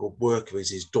every single work of his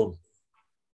he's done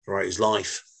throughout his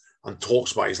life and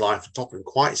talks about his life and talking in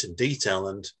quite some detail.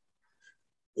 And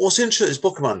what's interesting in his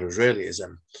book, Amanda, is really is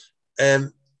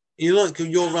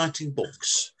you're writing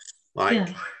books. Like,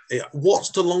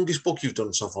 what's the longest book you've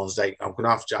done so far today? I'm going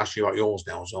to have to ask you about yours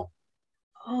now as well.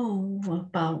 Oh,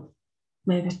 about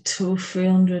maybe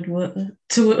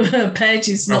 200-300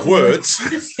 pages. Of words?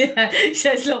 Yeah,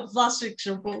 it's not flash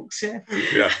fiction books, yeah.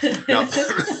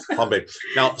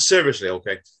 Now, seriously,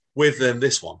 okay, with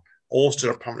this one, Auster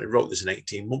apparently wrote this in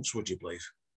 18 months, would you believe?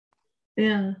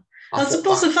 Yeah. I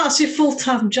suppose if that's your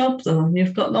full-time job, though, and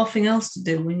you've got nothing else to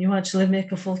do when you actually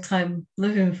make a full-time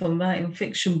living from writing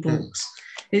fiction books,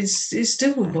 it's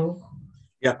doable.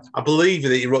 Yeah, I believe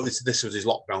that he wrote this was his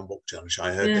lockdown book challenge.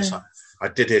 I heard this. I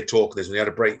did hear talk of this when he had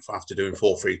a break after doing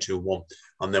 4, 3, 2, 1,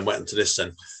 and then went into this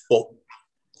then. But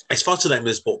it's fascinating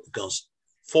with this book because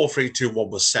 4, 3, 2, 1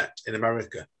 was set in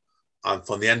America and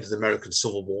from the end of the American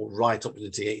Civil War right up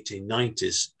into the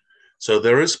 1890s. So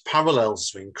there is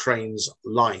parallels between Crane's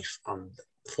life and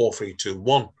 4, 3, 2,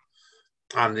 1.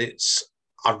 And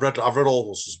I've read all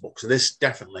those books, and this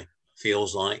definitely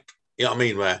feels like, you know what I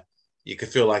mean, where you can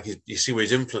feel like you see where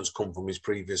his influence come from his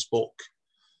previous book.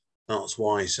 That's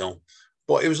why. So,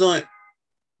 but it was like,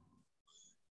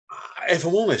 if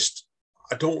I'm honest,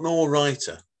 I don't know a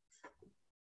writer.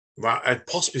 Right,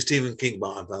 possibly Stephen King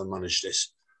might have managed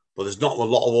this, but there's not a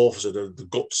lot of authors that have the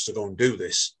guts to go and do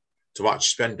this, to actually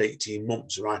spend 18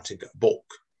 months writing a book.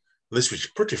 This was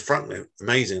pretty frankly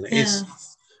amazing. It is.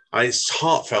 And it's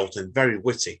heartfelt and very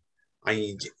witty.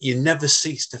 And you never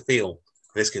cease to feel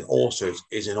this kid also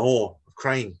is in awe of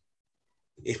Crane.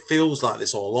 It feels like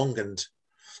this all along. And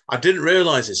I didn't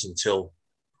realise this until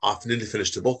I've nearly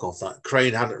finished the book off that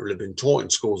Crane hadn't really been taught in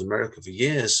schools in America for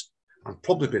years and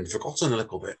probably been forgotten a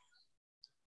little bit.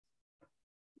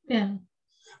 Yeah.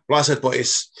 Well, I said, but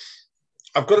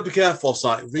I've got to be careful. It's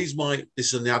like, the reason why this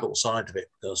is on the adult side of it,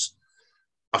 because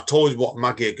I've told you what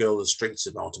Maggie, A Girl of the Streets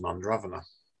is about, Amanda, haven't I?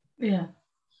 Yeah.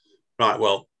 Right,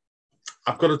 well,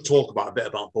 I've got to talk about a bit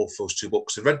about both those two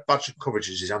books. The Red Badge of Courage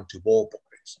is his anti-war book.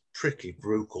 It's pretty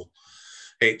brutal.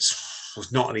 It's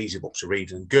not an easy book to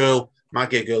read. And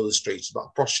Maggie, A Girl of the Streets is about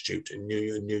a prostitute in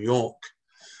New York.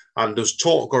 And there's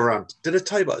talk around. Did I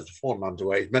tell you about this before, Amanda,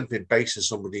 where it's meant to be based on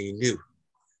somebody you knew?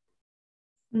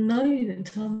 No, you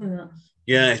didn't tell me that.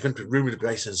 Yeah, it's been rumoured to be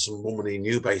based on some woman he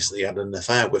knew, basically had an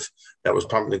affair with, that was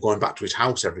apparently going back to his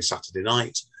house every Saturday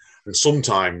night. And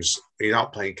sometimes he's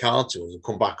out playing cards and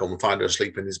come back home and find her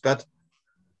asleep in his bed.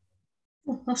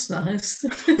 Oh, that's nice.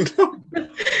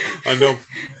 I know.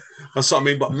 That's what I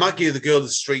mean. But Maggie, the Girl of the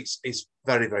Streets, is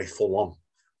very, very full on.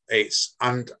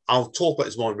 And I'll talk about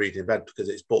this more in Reading in Bed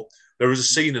because but there is a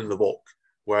scene in the book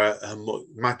where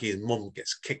Maggie's mum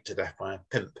gets kicked to death by a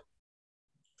pimp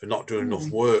for not doing enough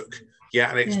work.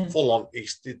 Yeah, and it's full on. He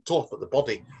talks about the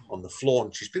body on the floor,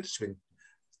 and she's been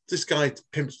this guy,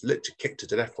 pimp's literally kicked her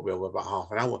to death probably over about half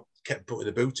an hour, kept putting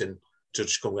the boot in till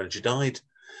she come and she died.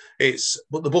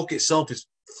 But the book itself is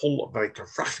full of very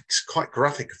graphic, quite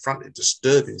graphic, frantic,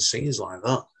 disturbing scenes like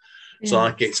that. Yeah. So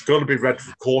like it's got to be read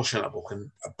with caution, that book. And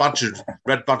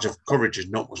Red Badge of Courage is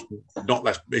not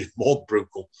less, it's more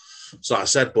brutal. So I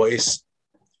said, but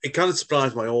it kind of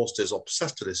surprised my Auster's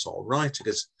obsessed with this sort of writing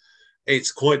because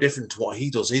it's quite different to what he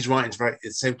does. His writing's it's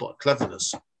the same sort of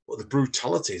cleverness, but the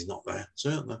brutality is not there,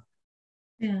 certainly.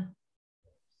 Yeah.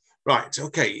 Right,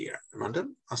 okay, Amanda,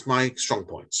 that's my strong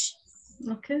points.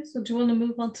 Okay, so do you want to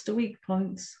move on to the weak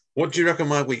points? What do you reckon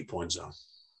my weak points are?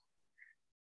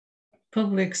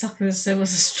 Probably exactly the same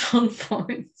as the strong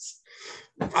points.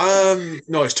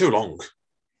 No, it's too long.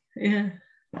 Yeah.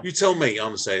 You tell me,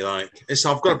 honestly, I've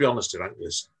got to be honest with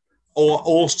you,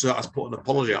 Auster has put an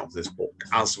apology out for this book,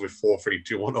 as with 4, 3,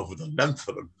 2, 1 over the length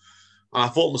of them. And I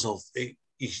thought to myself,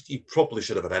 he probably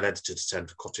should have had an editor to tend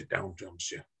to cut it down, to be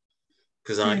honest with you.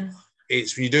 Because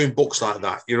it's when you're doing books like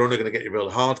that, you're only going to get your real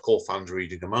hardcore fans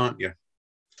reading them, aren't you?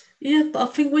 Yeah, but I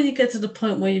think when you get to the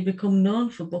point where you become known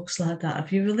for books like that,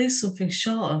 if you release something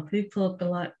shorter, people will be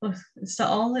like, oh, is that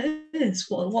all it is?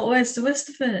 Where's the rest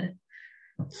of it?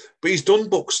 But he's done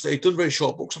very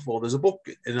short books before. There's a book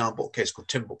in our bookcase called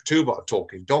Timbuktu about a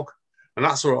talking dog. And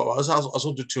that's all right. I was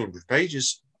under 200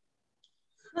 pages.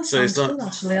 That So it's sounds like, good,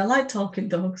 actually. I like talking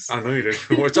dogs. I know you do.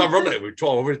 Well, it's ironic. We've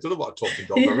already done about talking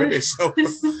dog already. So,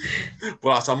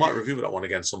 but I might review that one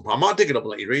again sometime. I might dig it up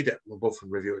and let you read it. We'll both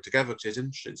review it together. It's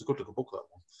interesting. It's a good little book, that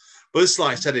one. But this,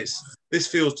 like I said, this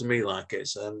feels to me like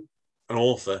it's an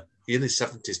author in his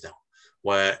 70s now,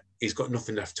 where he's got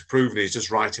nothing left to prove, and he's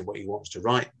just writing what he wants to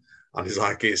write. And he's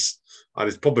like, it's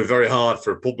probably very hard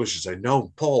for a publisher to say,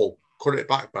 no, Paul, cut it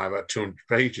back by about 200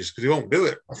 pages, because he won't do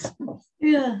it.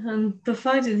 Yeah, and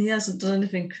providing he hasn't done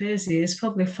anything crazy, he's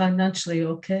probably financially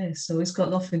okay, so he's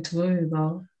got nothing to worry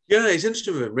about. Yeah, it's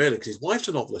interesting with him, really, because his wife's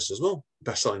a novelist as well,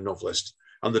 best-selling novelist,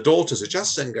 and the daughter's a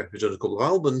jazz singer who's done a couple of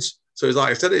albums. So it's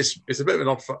like I said, it's a bit of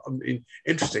an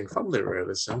interesting family,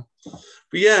 really. So,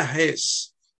 but yeah,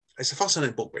 it's a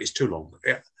fascinating book, but it's too long.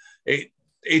 It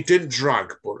didn't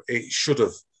drag, but it should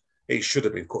have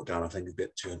been cut down, I think, a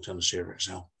bit too, in terms of series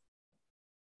itself.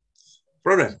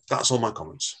 But anyway, that's all my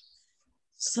comments.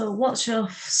 So what's your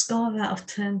score out of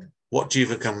 10? What do you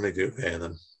think I'm going to do here,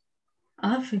 then?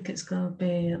 I think it's going to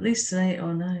be at least an 8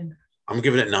 or 9. I'm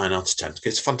giving it 9 out of 10.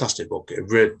 It's a fantastic book. It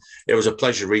was a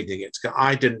pleasure reading it.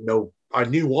 I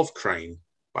knew of Crane,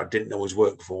 but I didn't know his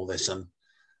work before this, and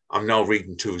I'm now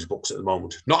reading 2 of his books at the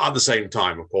moment. Not at the same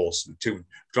time, of course.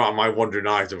 My wandering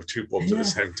eyes, there were 2 books at the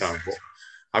same time, but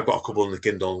I've got a couple on the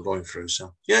Kindle I'm going through.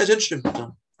 So yeah, it's interesting.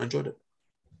 I enjoyed it.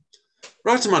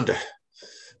 Right, Amanda.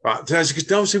 Right, as you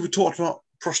can now see, we talked about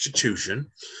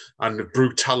prostitution and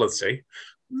brutality.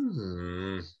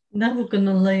 Now we're going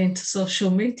to lay into social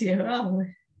media, aren't we?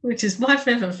 Which is my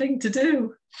favourite thing to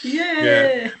do.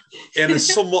 Yay! Yeah. In a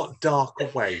somewhat darker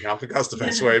way. I think that's the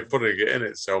best way of putting it, isn't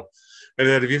it? So, and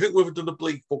then if you think we've done a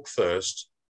bleak book first,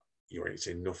 you ain't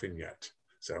seen nothing yet.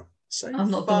 So, I'm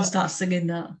not going to start singing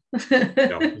that.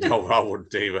 no, I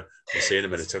wouldn't either. We'll see you in a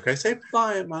minute, okay? Say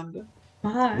bye, Amanda.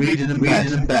 Bye. Reading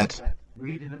in bed.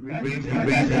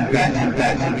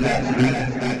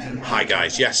 Hi,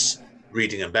 guys. Yes,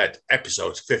 Reading in Bed,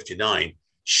 episode 59.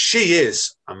 She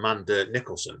is Amanda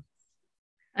Nicholson.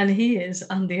 And he is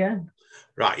Andy N.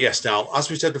 Right, yes. Now,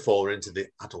 as we said before, we're into the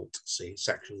adult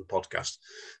section of the podcast.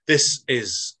 This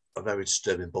is a very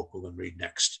disturbing book we're going to read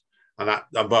next. And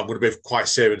I'm going to be quite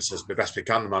serious as best we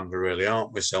can, Amanda, really,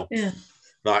 aren't we? So, yeah.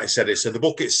 Like I said, so the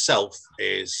book itself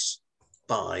is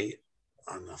by,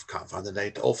 and I can't find the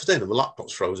name, for the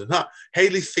laptop's frozen.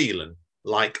 Hayley Phelan,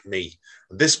 Like Me.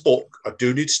 And this book, I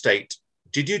do need to state,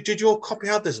 did your copy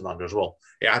have this, Amanda, as well?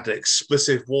 It had an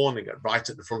explicit warning right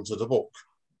at the front of the book.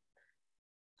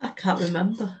 I can't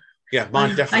remember. Yeah,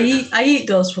 mine definitely. I eat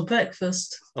those for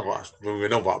breakfast. Oh, well, we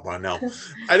know that by now.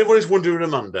 Anyone who's wondering,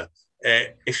 Amanda,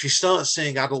 if she starts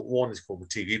seeing adult warnings from a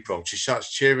TV program, she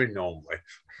starts cheering normally.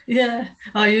 Yeah,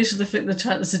 I usually think they're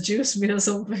trying to seduce me or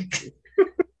something.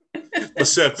 But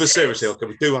seriously, okay,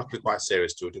 we do have to be quite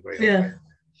serious to a degree. Yeah. Okay?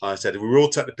 Like I said, we will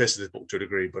take the piss of this book to a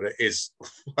degree, but it is,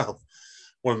 well,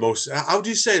 one of the most, how do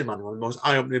you say it, man? One of the most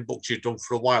eye-opening books you've done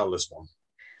for a while, this one.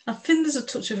 I think there's a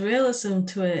touch of realism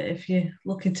to it if you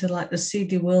look into like the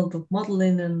seedy world of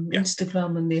modelling and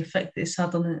Instagram and the effect it's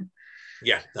had on it.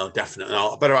 Yeah, no, definitely.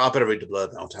 No, I better read the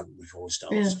blurb out before we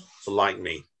start. Yeah. So, Like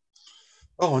Me.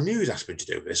 Oh, I knew you'd asked me to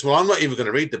do this. Well, I'm not even going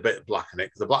to read the bit black in it,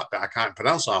 because the black bit I can't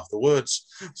pronounce half the words.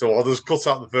 So I'll just cut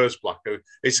out the first black.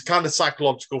 It's a kind of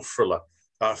psychological thriller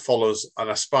that follows an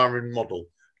aspiring model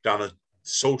down a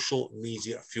social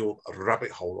media-fueled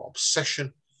rabbit hole of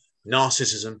obsession,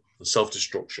 narcissism, and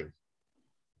self-destruction.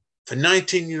 For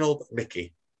 19-year-old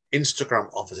Mickey, Instagram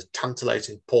offers a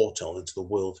tantalizing portal into the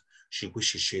world she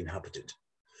wishes she inhabited.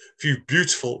 Few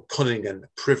beautiful, cunning, and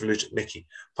privileged Mickey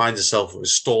finds herself with a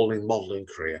stalling modelling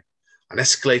career, an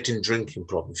escalating drinking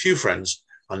problem, few friends,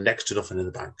 and next to nothing in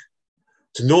the bank.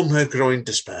 To numb her growing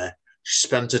despair, she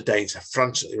spends her days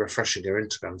frantically refreshing her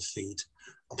Instagram feed,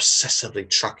 obsessively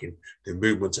tracking the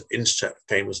movements of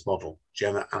Insta-famous model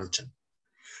Gemma Anton.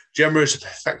 Gemma is a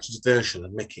perfected version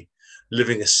of Mickey,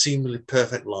 living a seemingly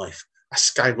perfect life, a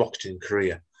skyrocketing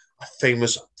career, a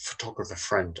famous photographer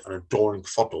friend, and adoring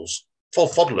foddlers.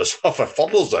 Foddlers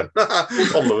then.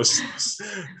 Foddlers.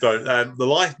 So, the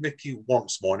life Mickey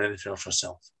wants more than anything else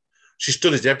herself. She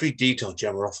studies every detail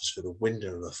Gemma offers through the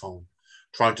window of her phone,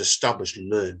 trying to establish,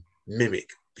 learn,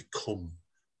 mimic, become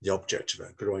the object of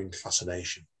her growing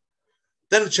fascination.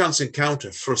 Then a chance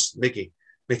encounter thrusts Mickey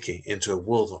into a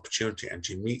world of opportunity, and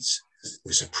she meets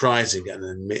with surprising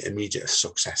and immediate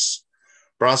success.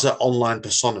 But as her online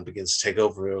persona begins to take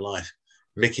over her life,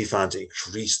 Mickey finds it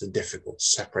increasingly difficult to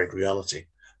separate reality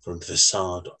from the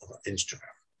facade of Instagram.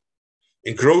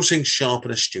 Engrossing, sharp,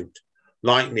 and astute,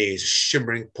 Like Me is a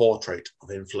shimmering portrait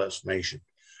of information,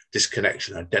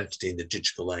 disconnection, identity in the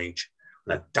digital age,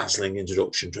 and a dazzling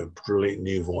introduction to a brilliant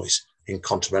new voice in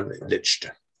contemporary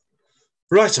literature.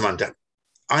 Right, Amanda,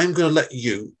 I'm going to let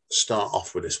you start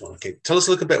off with this one. Okay, tell us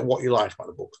a little bit what you liked about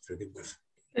the book to begin with.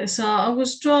 Yeah, so I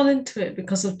was drawn into it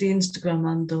because of the Instagram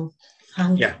handle,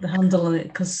 the handle on it,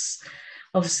 because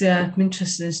obviously I'm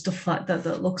interested in stuff like that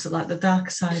that looks at like the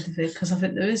dark side of it, because I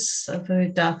think there is a very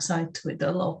dark side to it that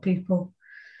a lot of people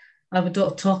either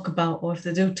don't talk about, or if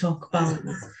they do talk about,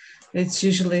 it's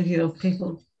usually,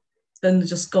 people then they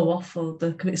just go off or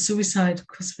they commit suicide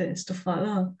because of it and stuff like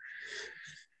that.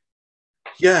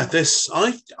 Yeah,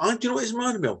 I do you know what it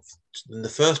reminded me of in the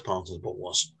first part of the book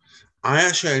was, I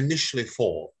actually initially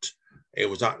thought it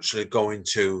was actually going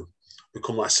to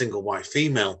become like a single white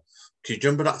female. Can you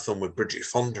remember that film with Bridget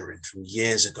Fonda in from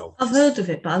years ago? I've heard of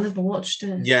it, but I never watched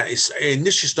it. Yeah, it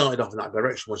initially started off in that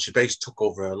direction when she basically took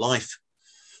over her life.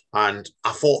 And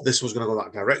I thought this was going to go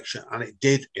that direction, and it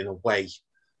did in a way.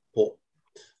 But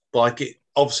like it,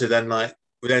 obviously then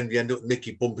we end up with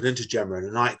Nikki bumping into Gemma in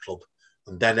a nightclub,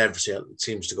 and then everything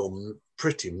seems to go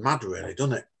pretty mad, really,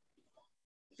 doesn't it?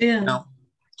 Yeah. Now,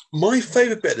 my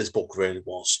favourite bit of this book really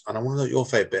was, and I want to know what your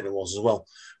favourite bit it was as well,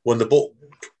 when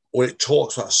it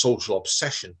talks about social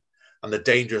obsession and the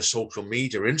danger of social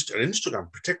media, and Instagram in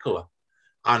particular.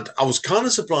 And I was kind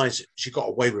of surprised she got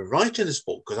away with writing this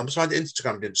book, because I'm surprised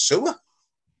Instagram didn't sue her.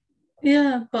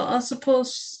 Yeah, but I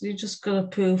suppose you just got to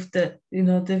prove that,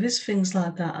 there is things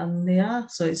like that, and they are,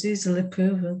 so it's easily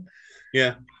proven.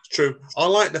 Yeah, it's true. I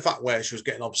like the fact where she was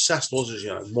getting obsessed, wasn't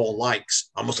she? More likes.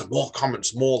 I must have more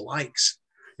comments, more likes.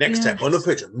 Next step, another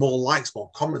picture, more likes, more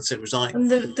comments. It was like...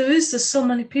 And there's so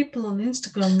many people on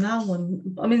Instagram now,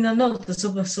 and I mean, I know there's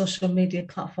other social media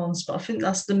platforms, but I think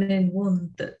that's the main one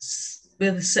that's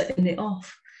really setting it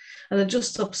off. And they're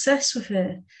just obsessed with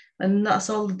it. And that's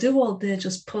all they do all day,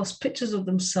 just post pictures of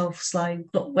themselves, like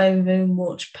not wearing very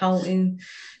much, pouting,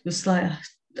 just like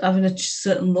having a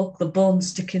certain look, the bones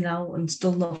sticking out, and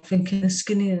still not thinking they're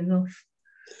skinny enough.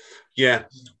 Yeah,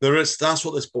 there is. That's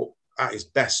what this book at its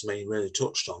best really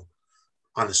touched on.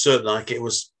 And certainly, like, it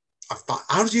was...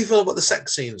 How did you feel about the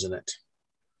sex scenes in it?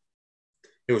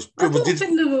 I don't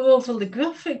think they were overly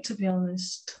graphic, to be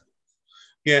honest.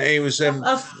 Yeah, it was...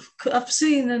 I've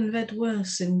seen and read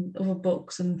worse in other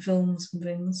books and films and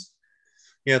things.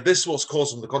 Yeah, this is what's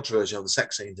causing the controversy on the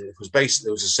sex scenes. It was basically,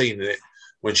 there was a scene in it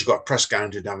when she got press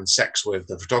gowned having sex with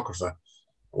the photographer,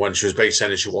 when she was basically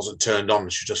saying she wasn't turned on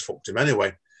and she just fucked him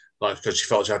anyway, like, because she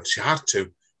felt she had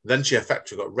to. Then she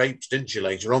effectively got raped, didn't she,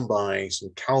 later on by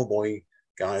some cowboy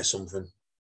guy or something.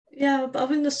 Yeah, but I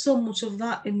think there's so much of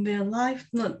that in real life,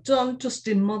 not just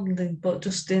in modelling, but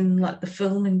just in like the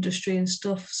film industry and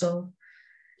stuff. So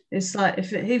it's like,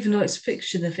 even though it's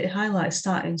fiction, if it highlights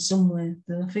that in some way,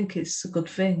 then I think it's a good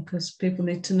thing, because people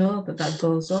need to know that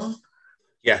goes on.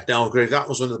 Yeah, no, I agree. That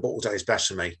was one of the book days best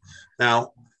for me.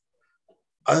 Now,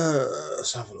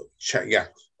 let's have a look. Check. Yeah.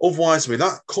 Otherwise, I mean,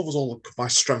 that covers all my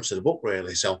strengths of the book,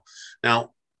 really. So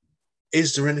now,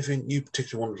 is there anything you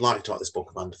particularly liked about this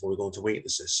book, Amanda, before we go into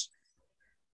weaknesses?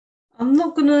 I'm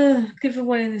not going to give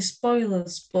away any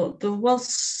spoilers, but there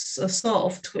was a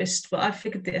sort of twist, but I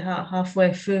figured it out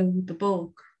halfway through the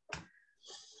book.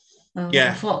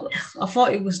 Yeah. I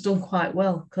thought it was done quite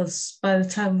well, because by the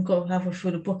time we got halfway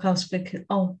through the book, I was thinking,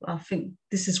 I think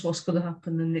this is what's going to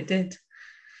happen, and it did.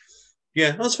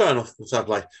 Yeah, that's fair enough.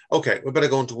 Okay, we better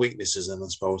go into weaknesses then, I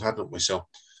suppose, hadn't we? So,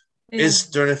 yeah. Is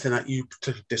there anything that you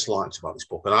particularly disliked about this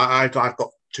book? And I've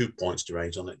got 2 points to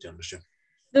raise on it, do you understand?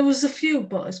 There was a few,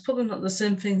 but it's probably not the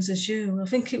same things as you. I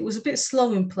think it was a bit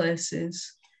slow in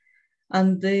places.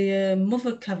 And the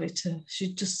mother character,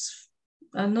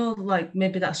 I know, like,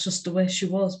 maybe that's just the way she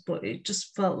was, but it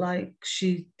just felt like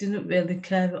she didn't really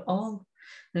care at all.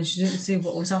 And she didn't see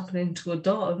what was happening to her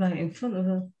daughter right in front of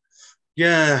her.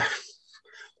 Yeah.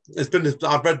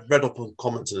 I've read up on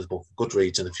comments in this book,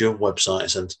 Goodreads and a few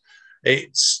websites, and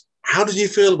how did you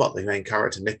feel about the main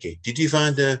character, Nikki? Did you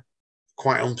find her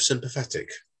quite unsympathetic?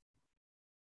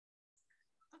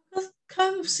 I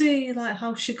kind of see like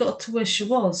how she got to where she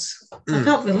was. I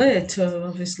can't relate to her,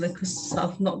 obviously, because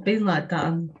I've not been like that,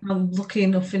 and I'm lucky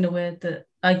enough in a way that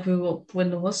I grew up when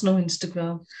there was no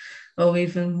Instagram or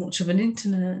even much of an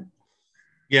internet.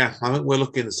 Yeah, I think we're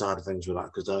looking at the side of things with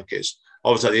that, because it's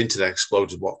obviously the internet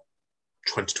exploded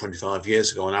 20, 25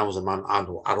 years ago, and I was a man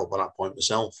adult by that point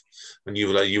myself, and you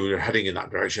were heading in that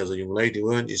direction as a young lady,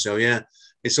 weren't you? So yeah,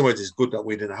 in some ways it's good that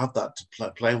we didn't have that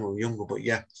to play when we were younger. But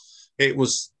yeah, there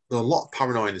was a lot of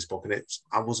paranoia in this book, and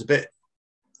I was a bit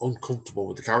uncomfortable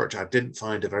with the character. I didn't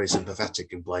find her very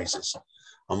sympathetic in places,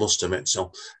 I must admit.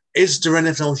 So, is there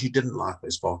anything else you didn't like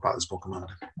about this book,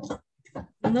 Amanda?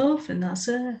 No, I think that's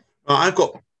it. I've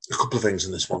got a couple of things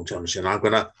in this one, John, and I'm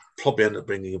going to probably end up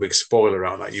bringing a big spoiler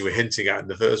out that you were hinting at in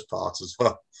the first part as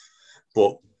well.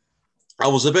 But I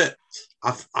was a bit,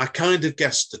 I kind of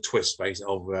guessed the twist based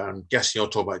over. I'm guessing you're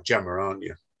talking about Gemma, aren't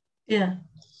you? Yeah.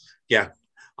 Yeah.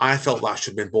 I felt that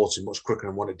should have been brought in much quicker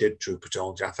than what it did through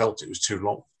Pathology. I felt it was too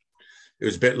long. It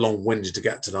was a bit long-winded to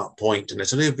get to that point, and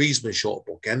it's only a reasonably short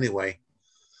book anyway.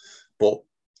 But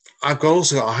I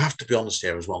have to be honest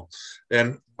here as well.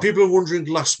 People are wondering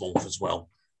last month as well.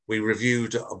 We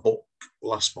reviewed a book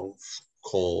last month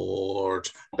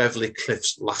called Beverly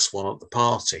Cliff's Last One at the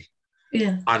Party.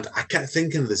 Yeah. And I kept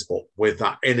thinking of this book with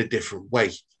that in a different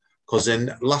way. Because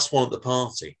in Last One at the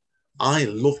Party, I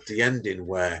loved the ending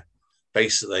where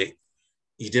basically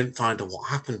you didn't find out what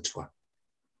happened to her.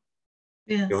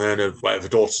 Yeah. You heard of whatever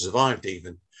daughter survived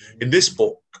even. In this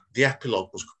book, the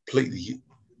epilogue was completely, you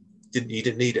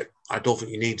didn't need it. I don't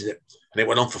think you needed it. And it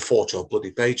went on for 40 odd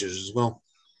bloody pages as well.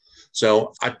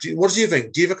 So what do you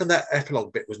think? Do you reckon that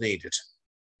epilogue bit was needed?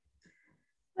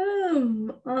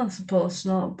 I suppose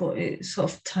not, but it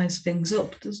sort of ties things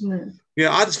up, doesn't it?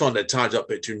 Yeah, I just found it tied up a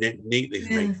bit too neatly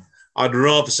for me. I'd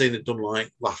rather seen it done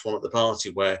like Last One at the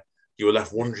Party, where you were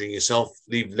left wondering yourself.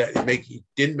 You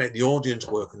didn't make the audience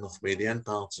work enough for me, the end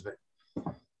part of it.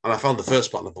 And I found the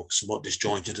first part of the book somewhat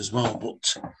disjointed as well.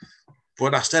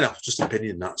 But I said, that's just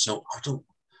opinion, that. So I don't,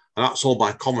 and that's all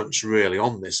my comments really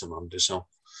on this, Amanda. So,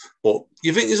 but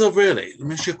you think yourself, really, let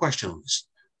me ask you a question on this.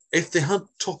 If they had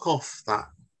took off that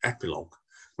epilogue,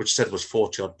 which said was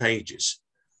 40 odd pages,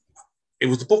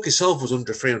 the book itself was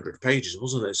under 300 pages,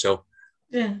 wasn't it? So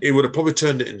yeah, it would have probably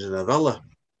turned it into a novella.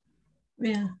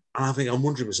 Yeah. And I'm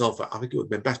wondering myself, I think it would have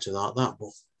been better like that.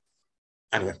 But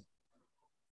anyway.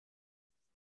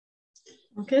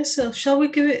 Okay, so shall we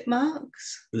give it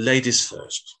marks? Ladies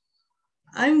first.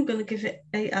 I'm going to give it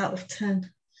 8 out of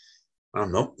 10.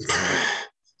 I'm not.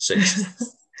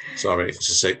 6. Sorry, it's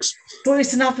a 6. But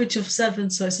it's an average of 7,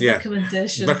 so it's a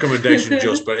recommendation. Recommendation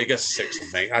just, but it gets a 6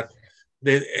 from me.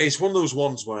 It's one of those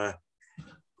ones where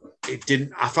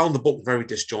I found the book very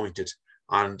disjointed,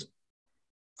 and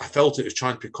I felt it was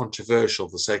trying to be controversial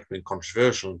for the sake of being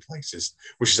controversial in places,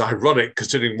 which is ironic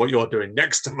considering what you're doing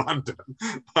next, Amanda.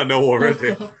 I know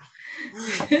already. But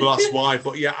that's why.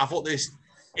 But yeah, I thought this,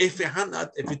 if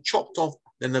it chopped off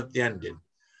the ending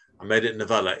and made it a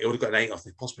novella, it would have got an 8 off,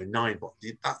 possibly 9. But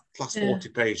that last 40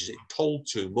 pages, it told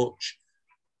too much.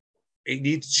 It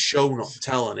needed to show, not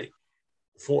tell, and it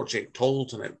fortunately it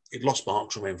told, and it lost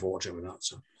marks from me, unfortunately, with that.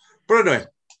 So. But anyway,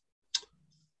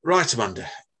 right, Amanda.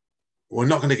 We're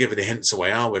not going to give any hints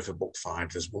away, are we, for book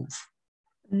 5 this month?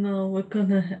 No, we're going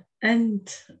to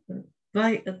end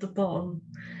right at the bottom.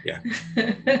 Yeah.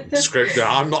 Script.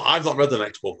 I've not read the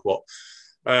next book, but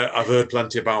I've heard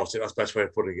plenty about it. That's the best way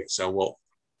of putting it. So we'll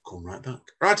come right back.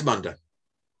 Right, Amanda.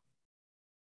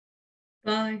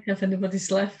 Bye, if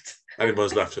anybody's left.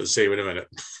 Anybody's left, we'll see you in a minute.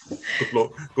 Good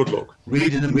luck. Good luck.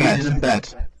 Reading in bed.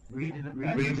 Hey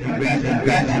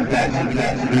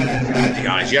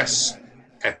guys, yes.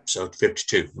 Episode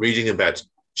 52, Reading in Bed.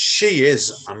 She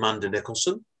is Amanda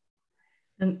Nicholson.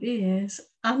 And he is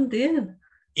Andy.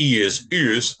 He is.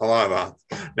 I like that.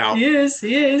 Now, he is.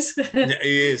 He is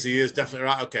definitely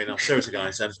right. Okay, now, seriously,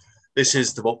 guys, then this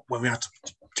is the book when we had to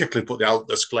particularly put the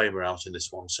disclaimer out in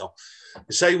this one. So,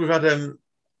 to say we've had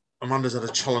Amanda's had a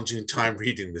challenging time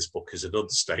reading this book is an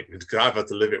understatement, because I've had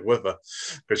to live it with her,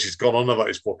 because she's gone on about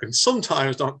this book and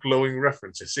sometimes not glowing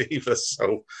references either.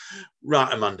 So,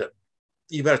 right, Amanda.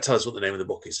 You better tell us what the name of the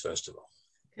book is, first of all.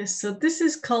 Yes, so this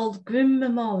is called Grim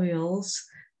Memorials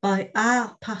by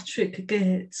R. Patrick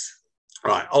Gates.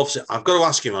 Right, obviously, I've got to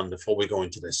ask you, Amanda, before we go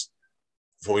into the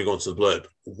blurb,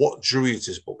 what drew you to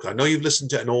this book? I know you've listened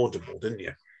to it in Audible, didn't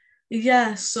you?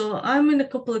 Yeah, so I'm in a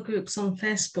couple of groups on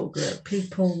Facebook that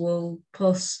people will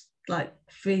post like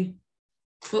free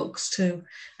books to,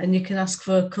 and you can ask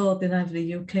for a code in either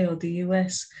the UK or the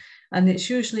US. And it's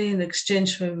usually in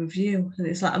exchange for a review. And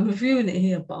it's like, I'm reviewing it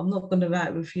here, but I'm not going to write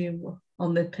a review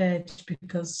on the page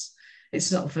because it's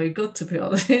not very good, to be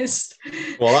honest.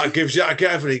 Well, that gives you, I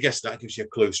get everybody guessing, that gives you a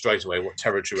clue straight away what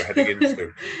territory we're heading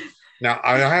into. Now,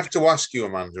 I have to ask you,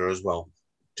 Amanda, as well.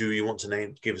 Do you want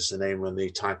to give us the name and the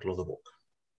title of the book?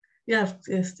 Yeah,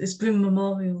 it's Grim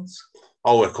Memorials.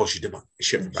 Oh, of course you did.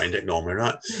 Shit, mind, ignore me,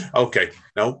 right? Okay.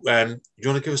 Now, do you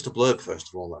want to give us the blurb first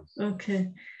of all, then?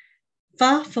 Okay.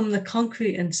 Far from the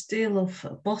concrete and steel of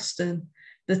Boston,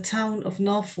 the town of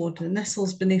Northwood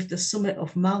nestles beneath the summit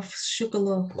of Mount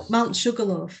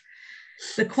Sugarloaf.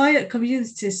 The quiet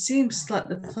community seems like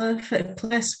the perfect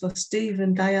place for Steve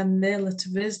and Diane Naylor to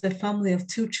raise their family of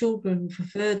 2 children with a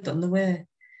third on the way.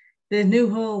 Their new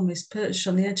home is perched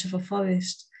on the edge of a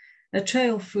forest, A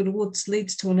trail through the woods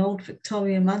leads to an old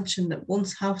Victorian mansion that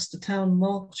once housed the town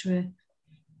mortuary.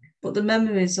 But the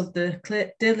memories of the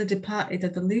dearly departed are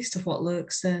the least of what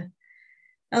lurks there.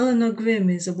 Eleanor Grimm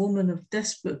is a woman of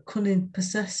desperate cunning,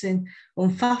 possessing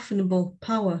unfathomable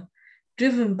power.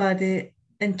 Driven by the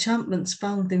enchantments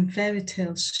found in fairy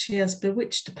tales, she has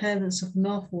bewitched the parents of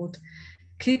Northwood,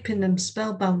 keeping them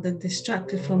spellbound and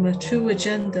distracted from her true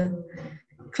agenda,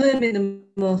 claiming the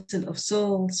most of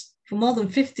souls. For more than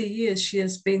 50 years, she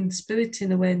has been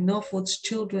spiriting away Northwood's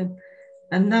children,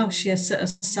 and now she has set her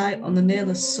sight on the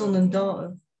Naylor's son and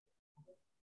daughter.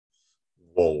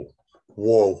 Whoa.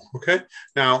 Okay.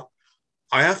 Now,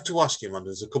 I have to ask you, man,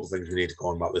 there's a couple of things we need to go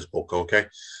on about this book, okay?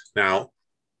 Now,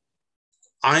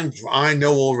 I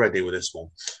know already with this one,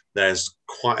 there's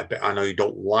quite a bit I know you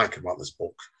don't like about this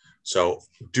book. So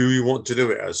do you want to do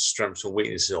it as strengths and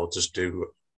weaknesses, or just do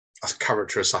a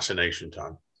character assassination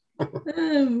time?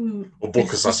 Or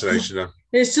book assassination?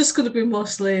 It's just going to be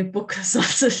mostly book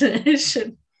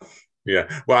assassination.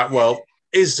 Yeah. Well,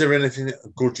 is there anything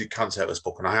good you can say about this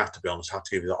book? And I have to be honest, I have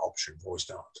to give you that option before we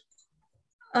start.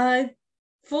 I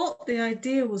thought the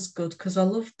idea was good because I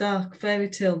love dark fairy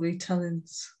tale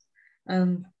retellings.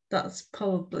 And that's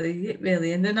probably it,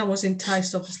 really. And then I was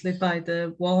enticed, obviously, by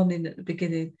the warning at the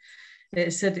beginning.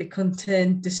 It said it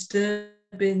contained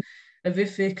disturbing,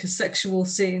 horrific, sexual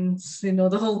scenes,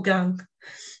 the whole gang.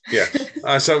 Yeah.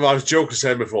 So I was joking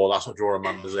saying before, that's what draw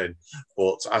Amanda's in.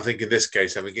 But I think in this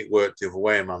case, I think it worked the other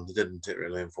way, Amanda, didn't it,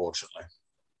 really, unfortunately?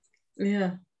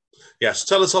 Yeah. Yeah, so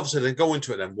tell us, obviously, then go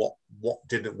into it then. What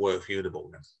didn't work for you in the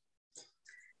book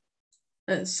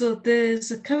then? So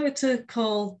there's a character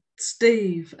called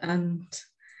Steve, and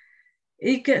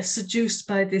he gets seduced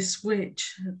by this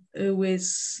witch who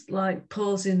is like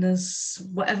posing as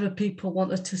whatever people want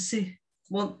her to see,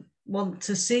 want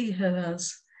to see her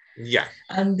as. Yeah.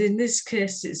 And in this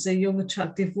case, it's a young,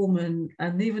 attractive woman.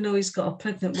 And even though he's got a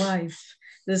pregnant wife,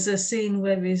 there's a scene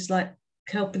where he's like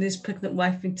helping his pregnant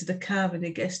wife into the car, and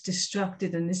he gets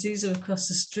distracted and he sees her across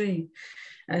the street.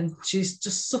 And she's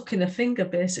just sucking her finger,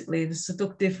 basically, in a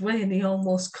seductive way, and he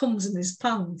almost comes in his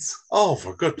pants. Oh,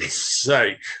 for goodness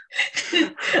sake.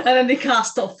 And then he can't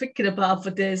stop thinking about her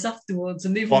for days afterwards.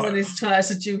 And even when he's trying to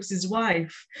seduce his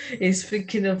wife, he's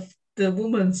thinking of the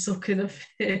woman sucking her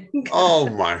finger. Oh,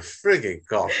 my frigging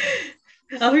God.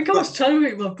 I think I was trying to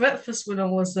eat my breakfast when I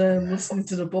was listening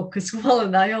to the book as well,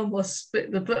 and I almost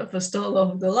spit the breakfast all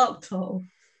over the laptop.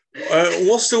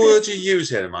 What's the word you use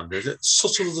here, Amanda? Is it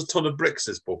subtle as a ton of bricks,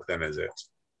 this book, then, is it?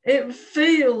 It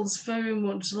feels very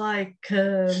much like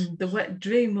the wet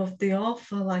dream of the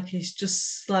author, like he's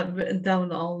just like written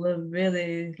down all the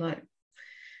really like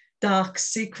dark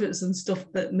secrets and stuff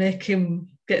that make him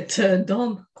get turned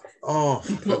on. Oh,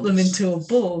 and put them into a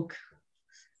book.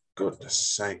 Goodness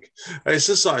sake. It's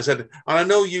just like I said, and I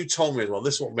know you told me as well,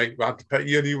 this is what made me,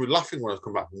 you were laughing when I was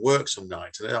coming back from work some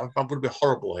night, and I'm going to be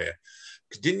horrible here.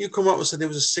 Didn't you come up and say there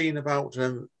was a scene about,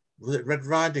 was it Red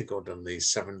Riding Hood and the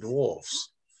Seven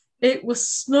Dwarfs? It was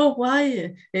Snow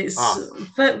White. It's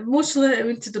much later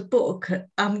into the book.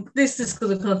 This is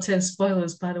going to contain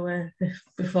spoilers, by the way,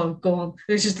 before I go on.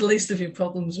 It's just the least of your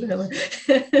problems, really.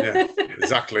 Yeah,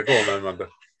 exactly. Go on then, Amanda.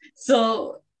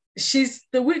 So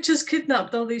the witch has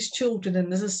kidnapped all these children,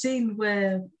 and there's a scene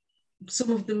where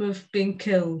some of them have been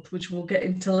killed, which we'll get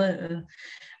into later.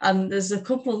 And there's a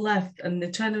couple left, and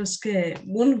they're trying to escape.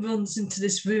 One runs into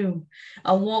this room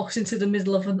and walks into the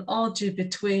middle of an orgy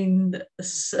between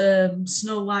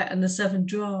Snow White and the Seven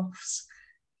Dwarfs.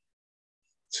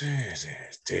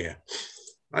 Dear.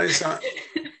 May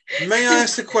I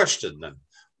ask the question then?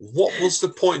 What was the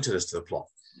point to this, to the plot?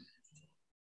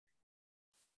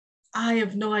 I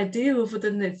have no idea, other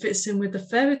than it fits in with the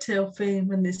fairy tale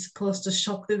theme and it's supposed to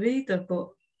shock the reader, but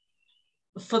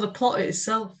for the plot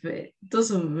itself, it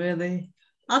doesn't really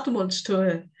add much to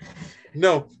it.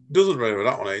 No, it doesn't really with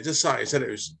that one. It just like said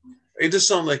it just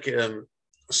sounded like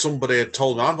somebody had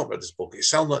told me. I've not read this book. It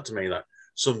sounded like to me like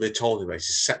somebody told me about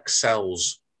sex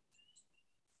sells.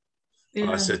 Yeah.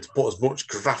 And I said to put as much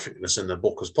graphicness in the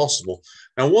book as possible.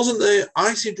 Now, wasn't there?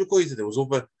 I seem to agree that there was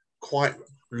other quite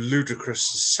ludicrous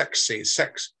sex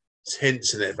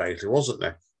hints in it, basically, wasn't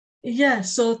there? Yeah,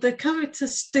 so the character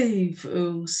Steve,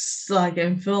 who's like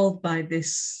involved by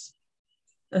this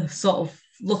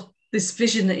this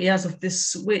vision that he has of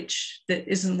this witch that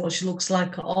isn't what she looks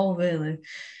like at all, really,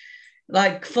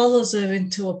 like follows her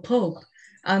into a pub,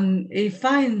 and he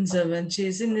finds her, and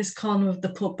she's in this corner of the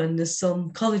pub, and there's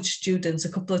some college students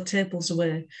a couple of tables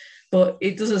away, but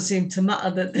it doesn't seem to matter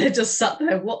that they're just sat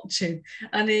there watching,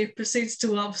 and he proceeds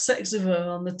to have sex with her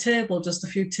on the table just a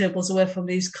few tables away from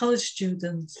these college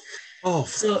students. Oh,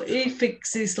 So he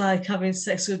thinks he's like having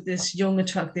sex with this young,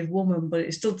 attractive woman, but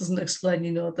it still doesn't explain,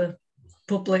 the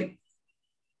public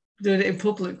doing it in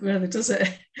public, really, does it?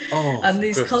 oh, And for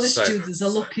these goodness college sake. students are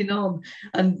looking on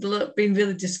and being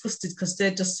really disgusted because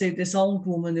they just see this old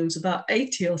woman who's about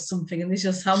 80 or something, and he's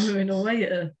just hammering away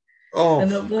at her. Oh,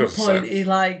 And at for one goodness point, sake. he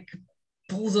like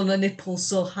pulls on her nipples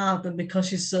so hard, and because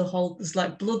she's so old, there's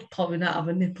like blood pouring out of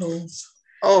her nipples.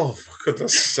 Oh, for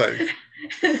goodness sake.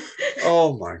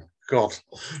 Oh, my God.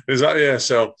 Is that, yeah,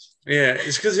 so, yeah,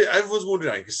 it's because everyone's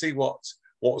wondering, you can see why,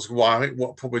 I think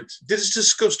what probably, did it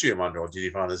disgust you, Amanda, or did you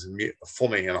find it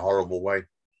funny in a horrible way?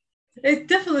 It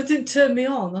definitely didn't turn me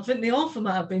on. I think the author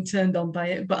might have been turned on by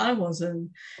it, but I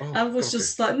wasn't. Oh, I was God.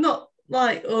 just like, not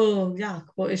like, oh, yeah,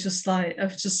 but it's just like, it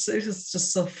was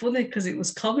just so funny because it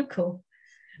was comical.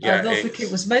 I Yeah, don't think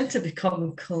it was meant to be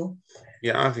comical.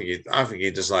 yeah, I think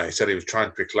he just like he said he was trying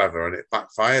to be clever and it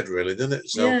backfired really, didn't it?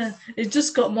 So Yeah, it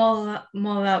just got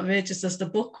more outrageous as the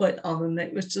book went on, and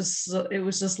it was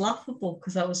just laughable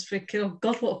because I was thinking, oh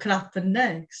God, what could happen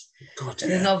next? God,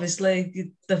 And then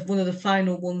obviously one of the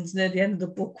final ones near the end of the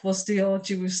book was the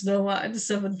orgy with Snow White and the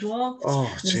Seven Dwarfs.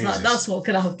 Oh, It's like, Jesus. that's what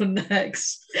could happen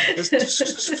next. It's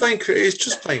just plain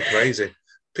crazy.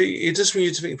 You just want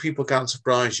you to think people can't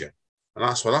surprise you. And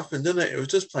that's what happened, didn't it? It was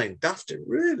just plain daft. It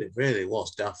really, really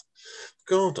was daft.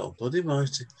 God, oh bloody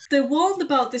mighty. They warned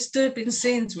about disturbing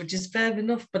scenes, which is fair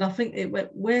enough, but I think it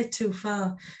went way too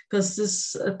far because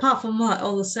there's, apart from like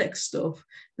all the sex stuff,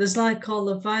 there's like all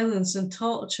the violence and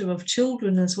torture of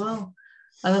children as well.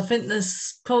 And I think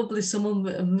there's probably some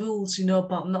unwritten rules,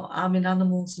 about not harming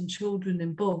animals and children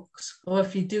in books. Or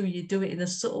if you do it in a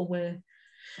subtle way.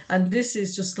 And this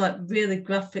is just like really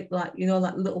graphic, like,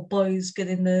 like little boys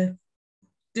getting their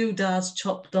doodads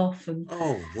chopped off and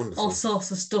all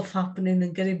sorts of stuff happening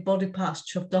and getting body parts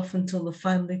chopped off until they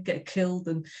finally get killed,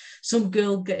 and some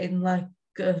girl getting like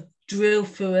a drill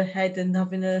through her head and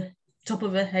having her top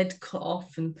of her head cut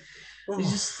off, and it's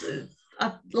just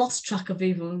I lost track of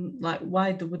even like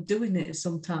why they were doing it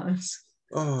sometimes.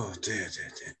 Oh dear.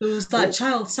 There was like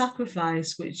child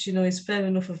sacrifice, which is fair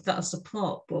enough if that's the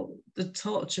plot, but the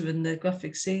torture and the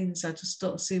graphic scenes, I just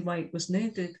don't see why it was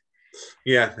needed.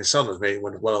 Yeah, it sounded to me it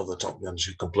went well over the top, to be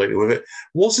honest, completely with it.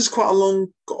 Was this quite a long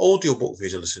audio book for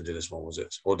you to listen to this one, was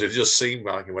it? Or did it just seem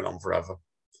like it went on forever?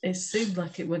 It seemed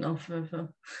like it went on forever.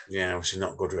 Yeah, which is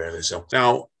not good, really. So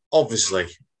now, obviously,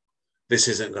 this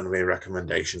isn't going to be a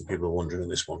recommendation. People are wondering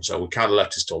this one. So we kind of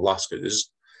left it till last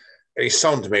because it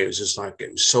sounded to me, it was just like,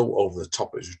 it was so over the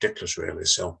top. It was ridiculous, really.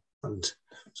 So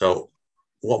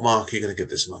what mark are you going to give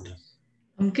this, Amanda?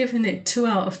 I'm giving it 2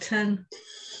 out of 10.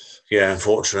 Yeah,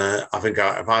 unfortunately, I think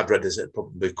if I'd read this, it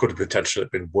probably could have potentially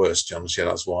been worse, to be honest. Yeah,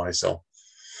 that's why. So,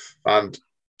 and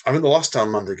I think the last time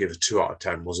Amanda gave a 2 out of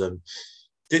 10 was,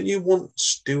 didn't you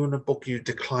once do in a book you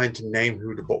declined to name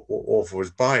who the book author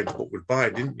was by? The book was by,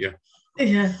 didn't you?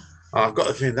 Yeah. I've got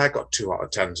the feeling that got 2 out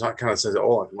of 10. So that kind of says it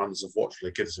all. Amanda's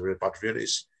unfortunately gives us a really bad review.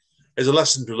 There's a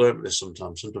lesson to learn with this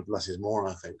sometimes. Sometimes less is more,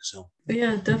 I think. So.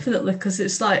 Yeah, definitely, because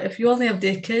it's like if you only have the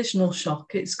occasional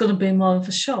shock, it's going to be more of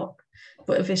a shock.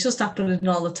 But if it's just happening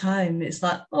all the time, it's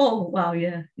like, oh, wow,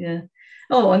 yeah.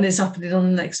 Oh, and it's happening on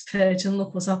the next page, and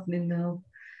look what's happening now.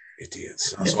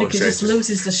 Idiots. I think it just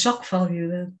loses the shock value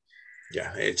then.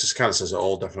 Yeah, it just kind of says it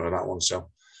all, definitely, that one.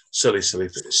 So, silly.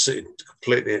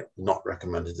 Completely not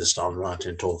recommended this time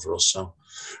writing at all for us. So,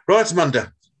 right,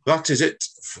 Amanda, that is it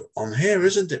on here,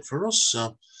 isn't it, for us?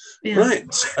 So, yeah. Right.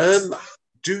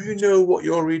 Do you know what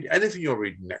you're reading? Anything you're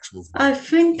reading next month? I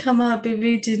think I might be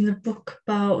reading a book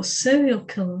about serial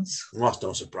killers. Well, that's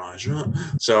no surprise, right?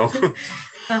 So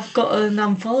I've got an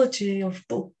anthology of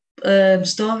book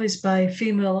stories by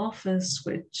female authors,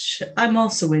 which I'm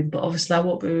also in, but obviously I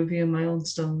won't be reviewing my own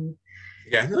story.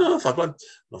 Yeah, no, I'd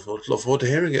love forward to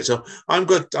hearing it. So I'm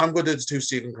good to do 2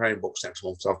 Stephen Crane books next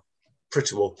month. So I've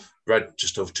pretty well read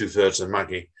just over 2/3 of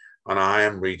Maggie, and I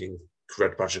am reading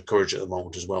Red Badge of Courage at the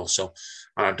moment as well. So,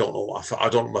 and I don't know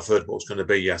what my third book's going to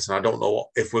be yet, and I don't know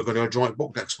if we're going to do a joint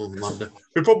book next month, Amanda.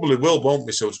 We probably will, won't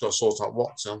we? So we've just got to sort out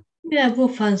what. So yeah, we'll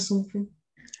find something.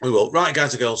 We will. Right,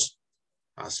 guys and girls,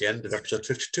 that's the end of episode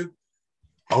 52.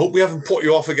 I hope we haven't put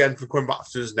you off again for coming back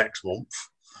to us next month.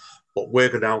 But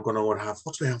we're now going to have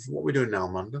what are we doing now,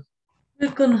 Amanda?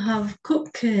 We're going to have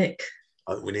cupcake.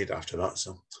 I think we need after that.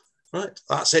 So, right,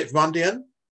 that's it from Andy N.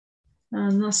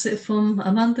 And that's it from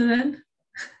Amanda N.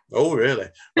 Oh, really?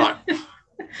 Right.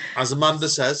 As Amanda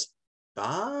says,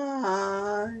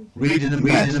 bye. Reading in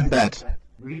bed.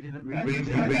 Reading in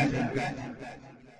bed.